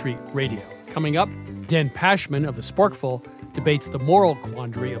Milk Street Radio. Coming up, Dan Pashman of The Sporkful debates the moral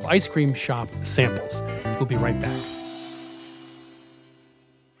quandary of ice cream shop samples. We'll be right back.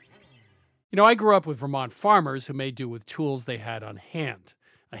 You know, I grew up with Vermont farmers who made do with tools they had on hand.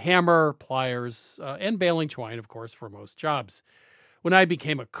 a hammer, pliers, and baling twine, of course, for most jobs. When I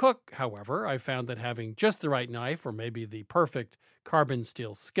became a cook, however, I found that having just the right knife or maybe the perfect carbon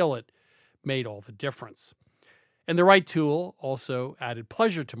steel skillet made all the difference. And the right tool also added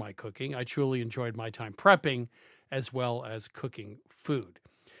pleasure to my cooking. I truly enjoyed my time prepping as well as cooking food.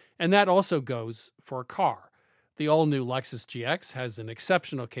 And that also goes for a car. The all-new Lexus GX has an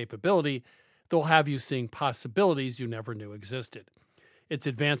exceptional capability that will have you seeing possibilities you never knew existed. Its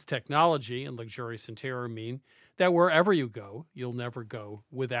advanced technology and luxurious interior mean that wherever you go, you'll never go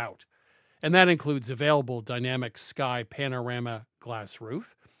without. And that includes available dynamic sky panorama glass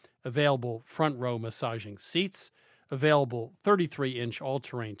roof, available front row massaging seats, available 33-inch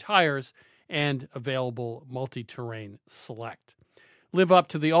all-terrain tires, and available multi-terrain select. Live up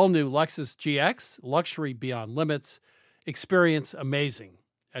to the all-new Lexus GX, luxury beyond limits. Experience amazing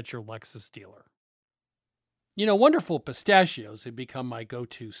at your Lexus dealer. You know, Wonderful Pistachios have become my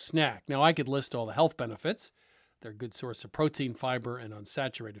go-to snack. Now, I could list all the health benefits. They're a good source of protein, fiber, and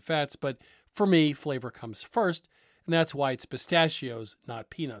unsaturated fats, but for me, flavor comes first, and that's why it's pistachios, not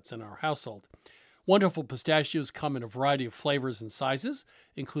peanuts, in our household. Wonderful Pistachios come in a variety of flavors and sizes,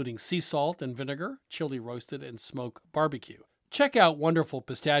 including sea salt and vinegar, chili roasted, and smoke barbecue. Check out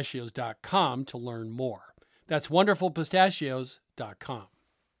wonderfulpistachios.com to learn more. That's wonderfulpistachios.com.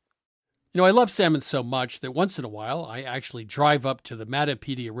 You know, I love salmon so much that once in a while I actually drive up to the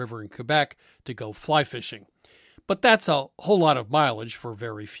Matapedia River in Quebec to go fly fishing. But that's a whole lot of mileage for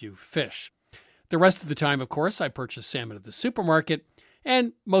very few fish. The rest of the time, of course, I purchase salmon at the supermarket,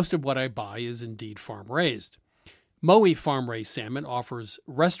 and most of what I buy is indeed farm-raised. Mowi farm-raised salmon offers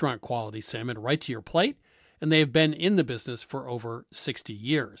restaurant-quality salmon right to your plate, and they have been in the business for over 60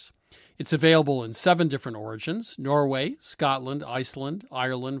 years. It's available in 7 different origins: Norway, Scotland, Iceland,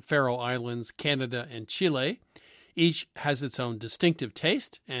 Ireland, Faroe Islands, Canada, and Chile. Each has its own distinctive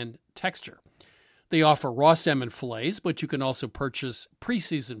taste and texture. They offer raw salmon fillets, but you can also purchase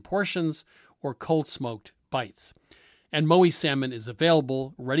pre-seasoned portions or cold-smoked bites. And Mowi salmon is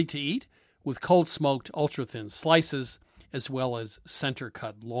available ready to eat with cold-smoked ultra-thin slices as well as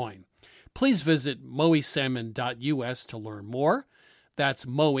center-cut loin. Please visit mowisalmon.us to learn more. That's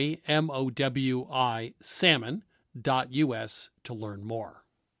Mowi, M-O-W-I, salmon.us to learn more.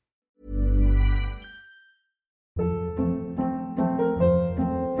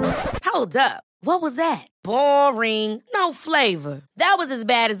 Hold up. What was that? Boring. No flavor. That was as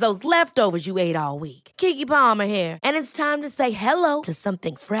bad as those leftovers you ate all week. Keke Palmer here, and it's time to say hello to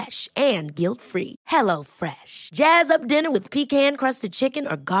something fresh and guilt-free. Hello Fresh. Jazz up dinner with pecan-crusted chicken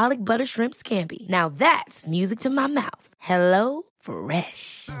or garlic butter shrimp scampi. Now that's music to my mouth. Hello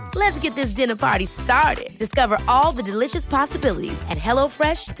Fresh. Let's get this dinner party started. Discover all the delicious possibilities at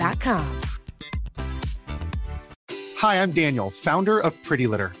hellofresh.com. Hi, I'm Daniel, founder of Pretty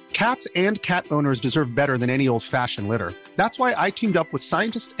Litter. Cats and cat owners deserve better than any old-fashioned litter. That's why I teamed up with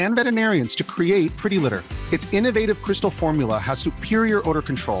scientists and veterinarians to create Pretty Litter. Its innovative crystal formula has superior odor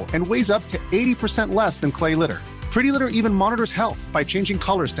control and weighs up to 80% less than clay litter. Pretty Litter even monitors health by changing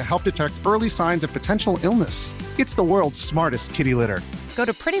colors to help detect early signs of potential illness. It's the world's smartest kitty litter. Go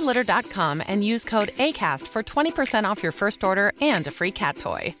to prettylitter.com and use code ACAST for 20% off your first order and a free cat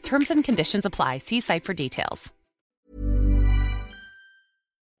toy. Terms and conditions apply. See site for details.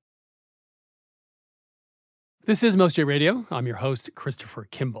 This is Most J Radio. I'm your host, Christopher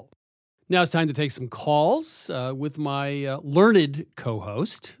Kimball. Now it's time to take some calls with my learned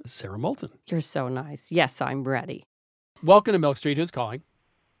co-host, Sarah Moulton. You're so nice. Yes, I'm ready. Welcome to Milk Street. Who's calling?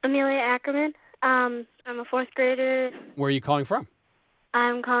 Amelia Ackerman. I'm a 4th grader. Where are you calling from?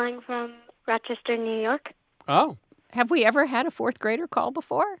 I'm calling from Rochester, New York. Oh. Have we ever had a 4th grader call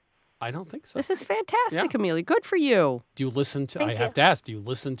before? I don't think so. This is fantastic, Yeah. Amelia. Good for you. Do you listen to, Thank I have you. to ask, do you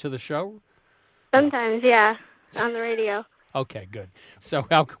listen to the show? Sometimes, yeah, on the radio. Okay, good. So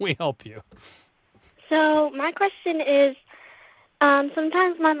how can we help you? So my question is,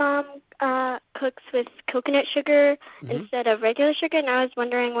 sometimes my mom cooks with coconut sugar instead of regular sugar, and I was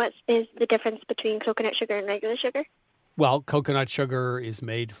wondering what is the difference between coconut sugar and regular sugar? Well, coconut sugar is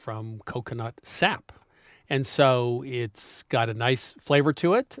made from coconut sap. And so it's got a nice flavor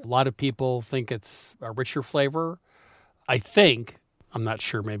to it. A lot of people think it's a richer flavor. I think, I'm not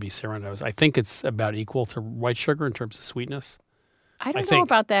sure, maybe Sarah knows, I think it's about equal to white sugar in terms of sweetness. I don't know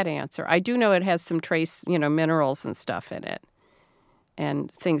about that answer. I do know it has some trace, minerals and stuff in it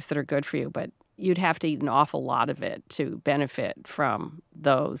and things that are good for you, but you'd have to eat an awful lot of it to benefit from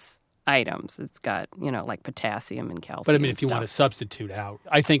those items. It's got, like potassium and calcium. But I mean, if you want to substitute out,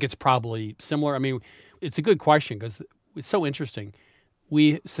 I think it's probably similar. I mean, it's a good question because it's so interesting.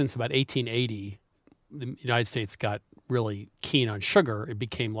 We, since about 1880, the United States got really keen on sugar, it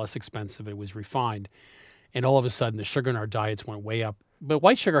became less expensive. It was refined. And all of a sudden, the sugar in our diets went way up. But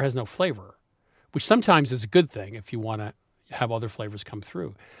white sugar has no flavor, which sometimes is a good thing if you want to have other flavors come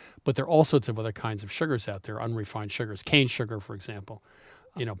through. But there are all sorts of other kinds of sugars out there, unrefined sugars, cane sugar, for example,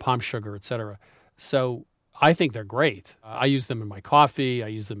 palm sugar, et cetera. So I think they're great. I use them in my coffee. I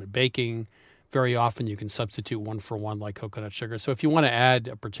use them in baking. Very often you can substitute one for one like coconut sugar. So if you want to add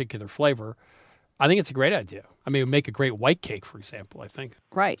a particular flavor, I think it's a great idea. I mean, it would make a great white cake, for example, I think.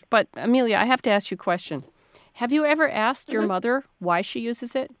 Right. But, Amelia, I have to ask you a question. Have you ever asked your mother why she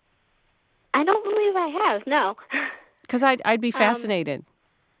uses it? I don't believe I have, no. Because I'd be fascinated.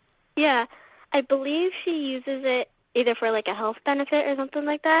 Yeah, I believe she uses it either for like a health benefit or something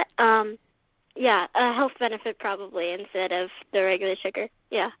like that. Yeah, a health benefit probably instead of the regular sugar.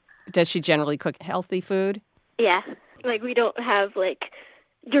 Yeah. Does she generally cook healthy food? Yeah, like we don't have like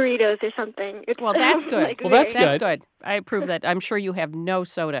Doritos or something. It's, well, that's good. Like, well, that's good. I approve that. I'm sure you have no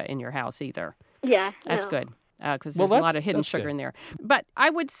soda in your house either. Yeah, that's good. Because there's a that's lot of hidden sugar good. in there. But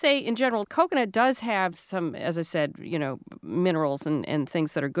I would say, in general, coconut does have some, as I said, minerals and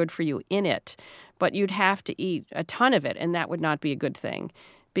things that are good for you in it. But you'd have to eat a ton of it, and that would not be a good thing.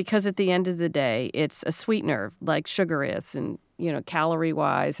 Because at the end of the day, it's a sweetener like sugar is. And,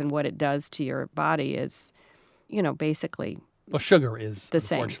 calorie-wise and what it does to your body is, basically Well, sugar is, the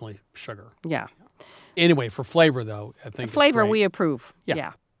same. Unfortunately, sugar. Yeah. Anyway, for flavor, though, I think flavor, it's great. we approve.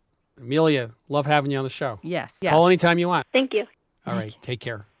 Yeah. Amelia, love having you on the show. Yes. Call anytime you want. Thank you. All right. Take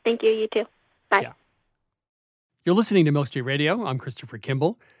care. Thank you. You too. Bye. Yeah. You're listening to Milk Street Radio. I'm Christopher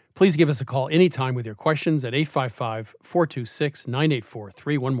Kimball. Please give us a call anytime with your questions at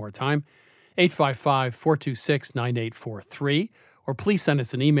 855-426-9843. One more time, 855-426-9843. Or please send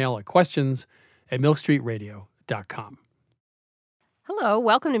us an email at questions@milkstreetradio.com. Hello.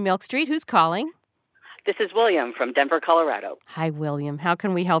 Welcome to Milk Street. Who's calling? This is William from Denver, Colorado. Hi, William. How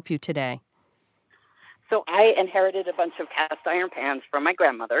can we help you today? So I inherited a bunch of cast iron pans from my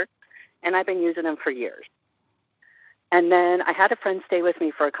grandmother, and I've been using them for years. And then I had a friend stay with me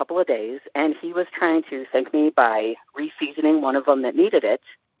for a couple of days, and he was trying to thank me by reseasoning one of them that needed it,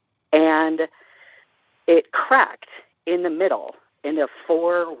 and it cracked in the middle into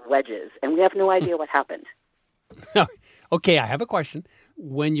 4 wedges, and we have no idea what happened. Okay, I have a question.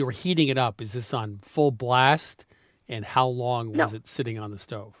 When you were heating it up, is this on full blast? And how long was it sitting on the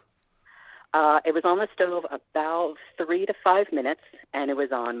stove? It was on the stove about 3 to 5 minutes, and it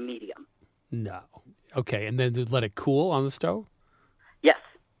was on medium. No. Okay, and then let it cool on the stove? Yes.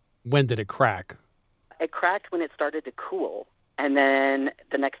 When did it crack? It cracked when it started to cool, and then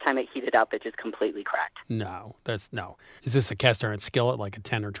the next time it heated up, it just completely cracked. No. No. Is this a cast iron skillet, like a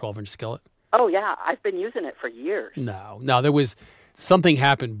 10 or 12-inch skillet? Oh, yeah. I've been using it for years. No, there was something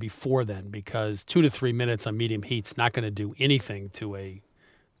happened before then, because 2 to 3 minutes on medium heat's not going to do anything to a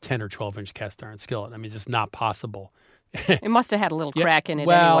 10 or 12-inch cast iron skillet. I mean, it's just not possible. It must have had a little crack in it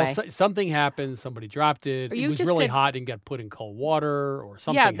anyway. Well, something happened. Somebody dropped it. It was really hot and got put in cold water or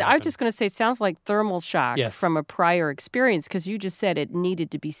something happened. I was just going to say it sounds like thermal shock from a prior experience, because you just said it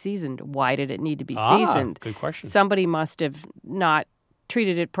needed to be seasoned. Why did it need to be seasoned? Good question. Somebody must have not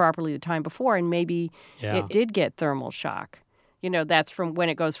treated it properly the time before, and maybe it did get thermal shock. That's from when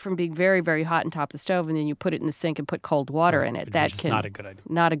it goes from being very, very hot on top of the stove, and then you put it in the sink and put cold water in it. That is not a good idea.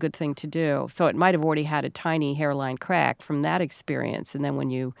 Not a good thing to do. So it might have already had a tiny hairline crack from that experience, and then when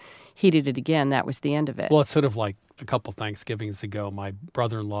you heated it again, that was the end of it. Well, it's sort of like a couple Thanksgivings ago, my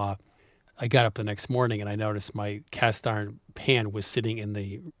brother-in-law, I got up the next morning and I noticed my cast iron pan was sitting in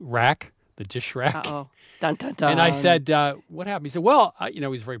the rack, the dish rack. Uh-oh. Dun, dun, dun. And I said, what happened? He said, well,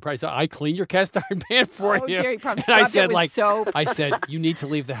 he's very proud. He said, I cleaned your cast iron pan for you. Dear, he probably and I said, it with soap. I said, you need to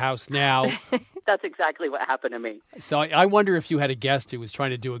leave the house now. That's exactly what happened to me. So I wonder if you had a guest who was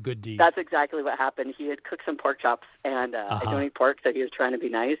trying to do a good deed. That's exactly what happened. He had cooked some pork chops, and I don't eat pork, so he was trying to be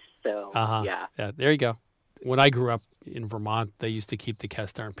nice. So, yeah. There you go. When I grew up in Vermont, they used to keep the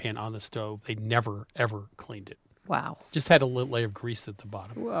cast iron pan on the stove. They never, ever cleaned it. Wow. Just had a little layer of grease at the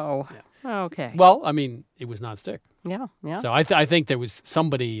bottom. Whoa. Yeah. Okay. Well, I mean, it was nonstick. Yeah. So I think there was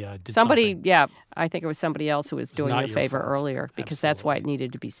somebody did something. Yeah. I think it was somebody else who was doing you a favor fault. earlier, because that's why it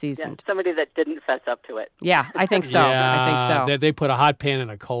needed to be seasoned. Yeah, somebody that didn't fess up to it. Yeah, I think so. Yeah, I think so. They put a hot pan in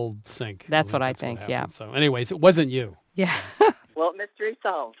a cold sink. That's what I think, yeah. So anyways, it wasn't you. Yeah. Well, mystery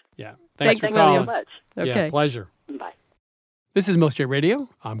solved. Yeah. Thanks for Thank calling. you so much. Okay. Yeah, pleasure. Bye. This is Milk Street Radio.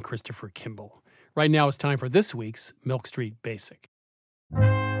 I'm Christopher Kimball. Right now it's time for this week's Milk Street Basic.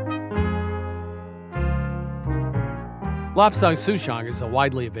 Lapsang Souchong is a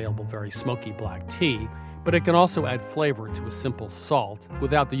widely available, very smoky black tea but it can also add flavor to a simple salt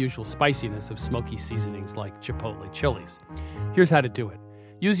without the usual spiciness of smoky seasonings like chipotle chilies. Here's how to do it.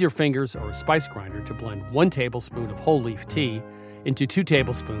 Use your fingers or a spice grinder to blend 1 tablespoon of whole leaf tea into 2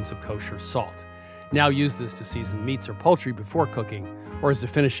 tablespoons of kosher salt. Now use this to season meats or poultry before cooking or as the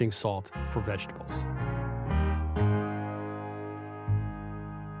finishing salt for vegetables.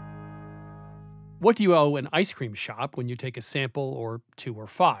 What do you owe an ice cream shop when you take a sample or 2 or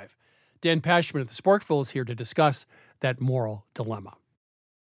 5? Dan Pashman of the Sporkful is here to discuss that moral dilemma.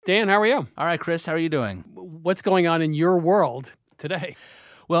 Dan, how are you? All right, Chris, how are you doing? What's going on in your world today?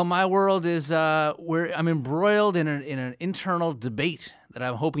 Well, my world is I'm embroiled in an internal debate that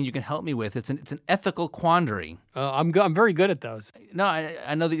I'm hoping you can help me with. It's an ethical quandary. I'm very good at those. No,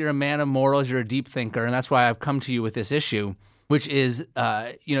 I know that you're a man of morals. You're a deep thinker, and that's why I've come to you with this issue, which is,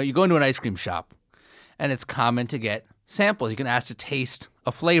 you go into an ice cream shop, and it's common to get samples. You can ask to taste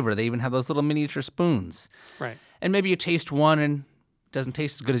a flavor. They even have those little miniature spoons. Right. And maybe you taste one and it doesn't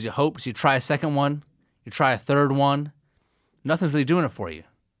taste as good as you hope, so you try a second one, you try a third one. Nothing's really doing it for you.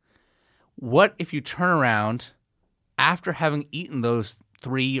 What if you turn around after having eaten those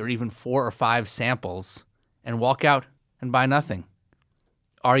 3 or even 4 or 5 samples and walk out and buy nothing?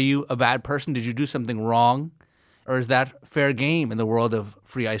 Are you a bad person? Did you do something wrong? Or is that fair game in the world of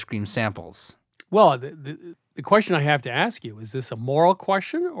free ice cream samples? Well, the question I have to ask you, is this a moral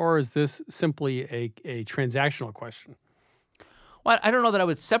question or is this simply a transactional question? Well, I don't know that I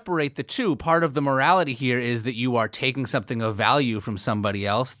would separate the two. Part of the morality here is that you are taking something of value from somebody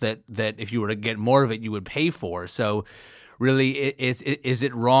else that if you were to get more of it, you would pay for. So really, is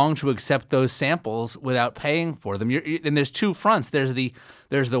it wrong to accept those samples without paying for them? And there's 2 fronts. There's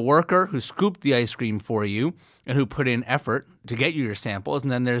the worker who scooped the ice cream for you and who put in effort to get you your samples.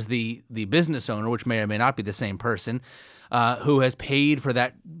 And then there's the business owner, which may or may not be the same person, who has paid for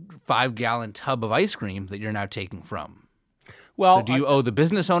that 5-gallon tub of ice cream that you're now taking from. Well, so do you owe the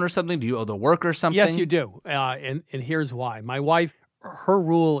business owner something? Do you owe the worker something? Yes, you do. And here's why. My wife, her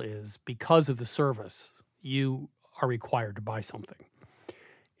rule is because of the service, you are required to buy something.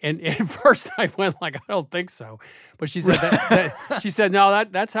 And at first I went like, I don't think so. But she said she said, no,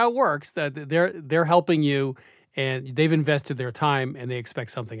 that's how it works. That they're helping you and they've invested their time and they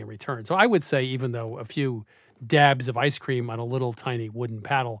expect something in return. So I would say even though a few dabs of ice cream on a little tiny wooden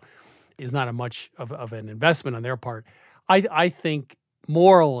paddle is not a much of an investment on their part, I think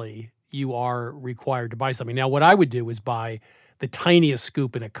morally you are required to buy something. Now, what I would do is buy the tiniest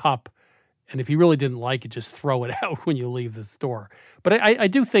scoop in a cup, and if you really didn't like it, just throw it out when you leave the store. But I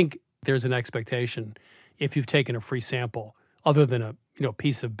do think there's an expectation if you've taken a free sample, other than a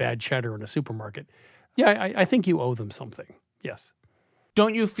piece of bad cheddar in a supermarket. Yeah, I think you owe them something. Yes.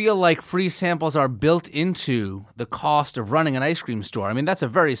 Don't you feel like free samples are built into the cost of running an ice cream store? I mean, that's a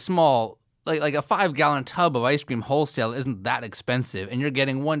very small. Like a 5-gallon tub of ice cream wholesale isn't that expensive, and you're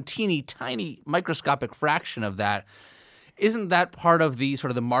getting one teeny tiny microscopic fraction of that. Isn't that part of the sort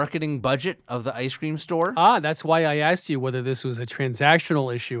of the marketing budget of the ice cream store? That's why I asked you whether this was a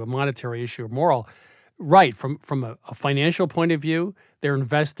transactional issue, a monetary issue, or moral. Right, from a financial point of view, they're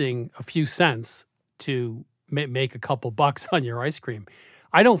investing a few cents to make a couple bucks on your ice cream.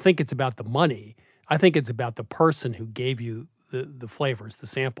 I don't think it's about the money. I think it's about the person who gave you the flavors, the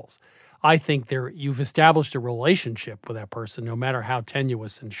samples. I think you've established a relationship with that person, no matter how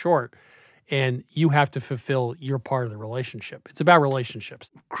tenuous and short, and you have to fulfill your part of the relationship. It's about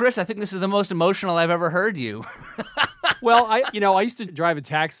relationships. Chris, I think this is the most emotional I've ever heard you. Well, I used to drive a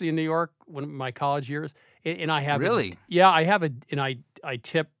taxi in New York in my college years, and I have really, I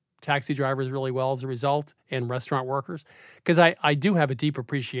tip taxi drivers really well as a result, and restaurant workers, because I do have a deep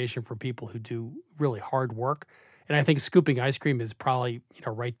appreciation for people who do really hard work, and I think scooping ice cream is probably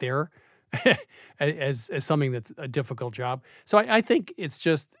right there. as something that's a difficult job. So I think it's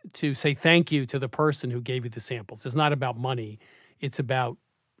just to say thank you to the person who gave you the samples. It's not about money. It's about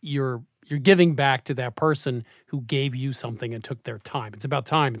you're giving back to that person who gave you something and took their time. It's about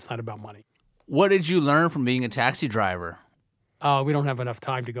time. It's not about money. What did you learn from being a taxi driver? We don't have enough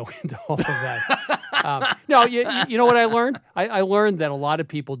time to go into all of that. No, you know what I learned? I learned that a lot of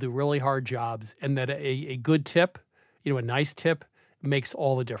people do really hard jobs and that a good tip, a nice tip, makes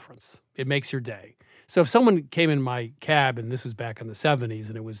all the difference. It makes your day. So if someone came in my cab, and this is back in the 70s,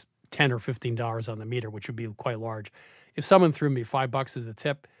 and it was $10 or $15 on the meter, which would be quite large, if someone threw me $5 as a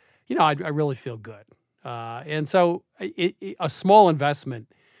tip, I really feel good. And so a small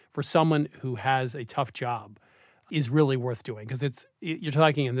investment for someone who has a tough job is really worth doing because you're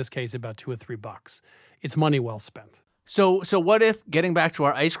talking in this case about $2 or $3. It's money well spent. So what if, getting back to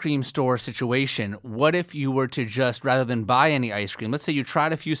our ice cream store situation, what if you were to just, rather than buy any ice cream, let's say you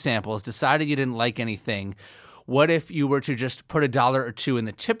tried a few samples, decided you didn't like anything, what if you were to just put $1 or $2 in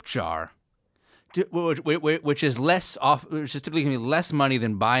the tip jar, which is typically going to be less money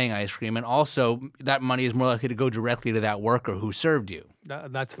than buying ice cream, and also that money is more likely to go directly to that worker who served you?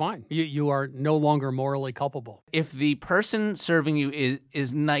 That's fine. You are no longer morally culpable. If the person serving you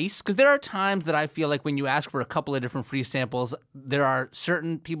is nice, because there are times that I feel like when you ask for a couple of different free samples, there are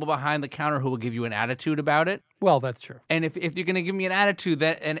certain people behind the counter who will give you an attitude about it. Well, that's true. And if you're going to give me an attitude,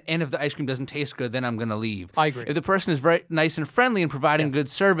 and if the ice cream doesn't taste good, then I'm going to leave. I agree. If the person is very nice and friendly and providing good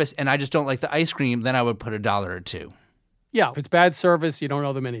service, and I just don't like the ice cream, then I would put $1 or $2. Yeah, if it's bad service, you don't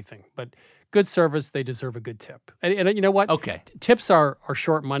owe them anything. But good service, they deserve a good tip. And you know what? Okay. Tips are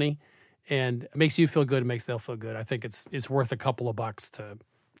short money, and it makes you feel good. It makes them feel good. I think it's worth a couple of bucks to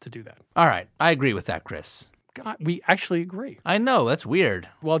do that. All right. I agree with that, Chris. God, we actually agree. I know. That's weird.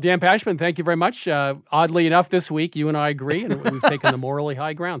 Well, Dan Pashman, thank you very much. Oddly enough, this week, you and I agree, and we've taken the morally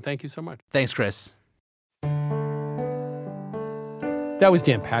high ground. Thank you so much. Thanks, Chris. That was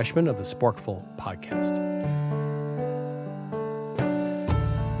Dan Pashman of the Sporkful podcast.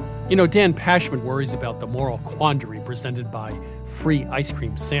 You know, Dan Pashman worries about the moral quandary presented by free ice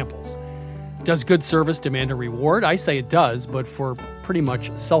cream samples. Does good service demand a reward? I say it does, but for pretty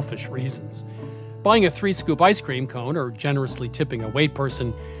much selfish reasons. Buying a 3-scoop ice cream cone or generously tipping a wait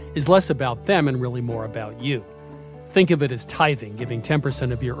person is less about them and really more about you. Think of it as tithing, giving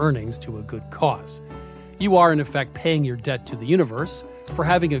 10% of your earnings to a good cause. You are, in effect, paying your debt to the universe for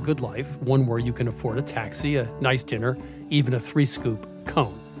having a good life, one where you can afford a taxi, a nice dinner, even a 3-scoop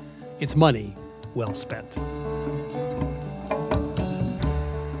cone. It's money well spent.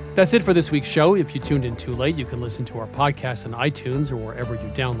 That's it for this week's show. If you tuned in too late, you can listen to our podcast on iTunes or wherever you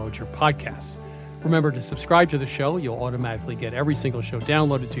download your podcasts. Remember to subscribe to the show. You'll automatically get every single show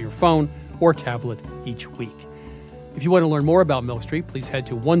downloaded to your phone or tablet each week. If you want to learn more about Milk Street, please head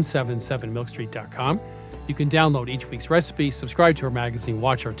to 177milkstreet.com. You can download each week's recipe, subscribe to our magazine,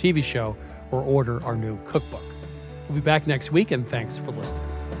 watch our TV show, or order our new cookbook. We'll be back next week, and thanks for listening.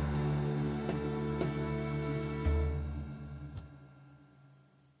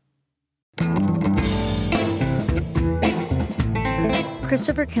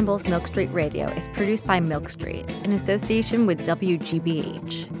 Christopher Kimball's Milk Street Radio is produced by Milk Street in association with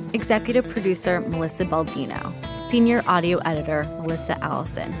WGBH. Executive producer Melissa Baldino. Senior audio editor Melissa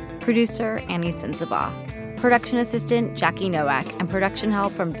Allison. Producer Annie Sensabaugh. Production assistant Jackie Nowak and production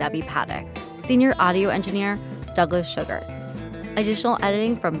help from Debbie Paddock. Senior audio engineer Douglas Sugarts. Additional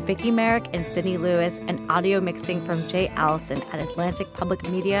editing from Vicki Merrick and Sydney Lewis, and audio mixing from Jay Allison at Atlantic Public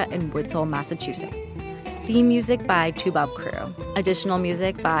Media in Woods Hole, Massachusetts. Theme music by Tubab Crew. Additional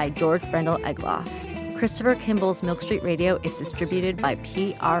music by George Brendel Egloff. Christopher Kimball's Milk Street Radio is distributed by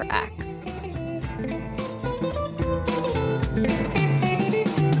PRX.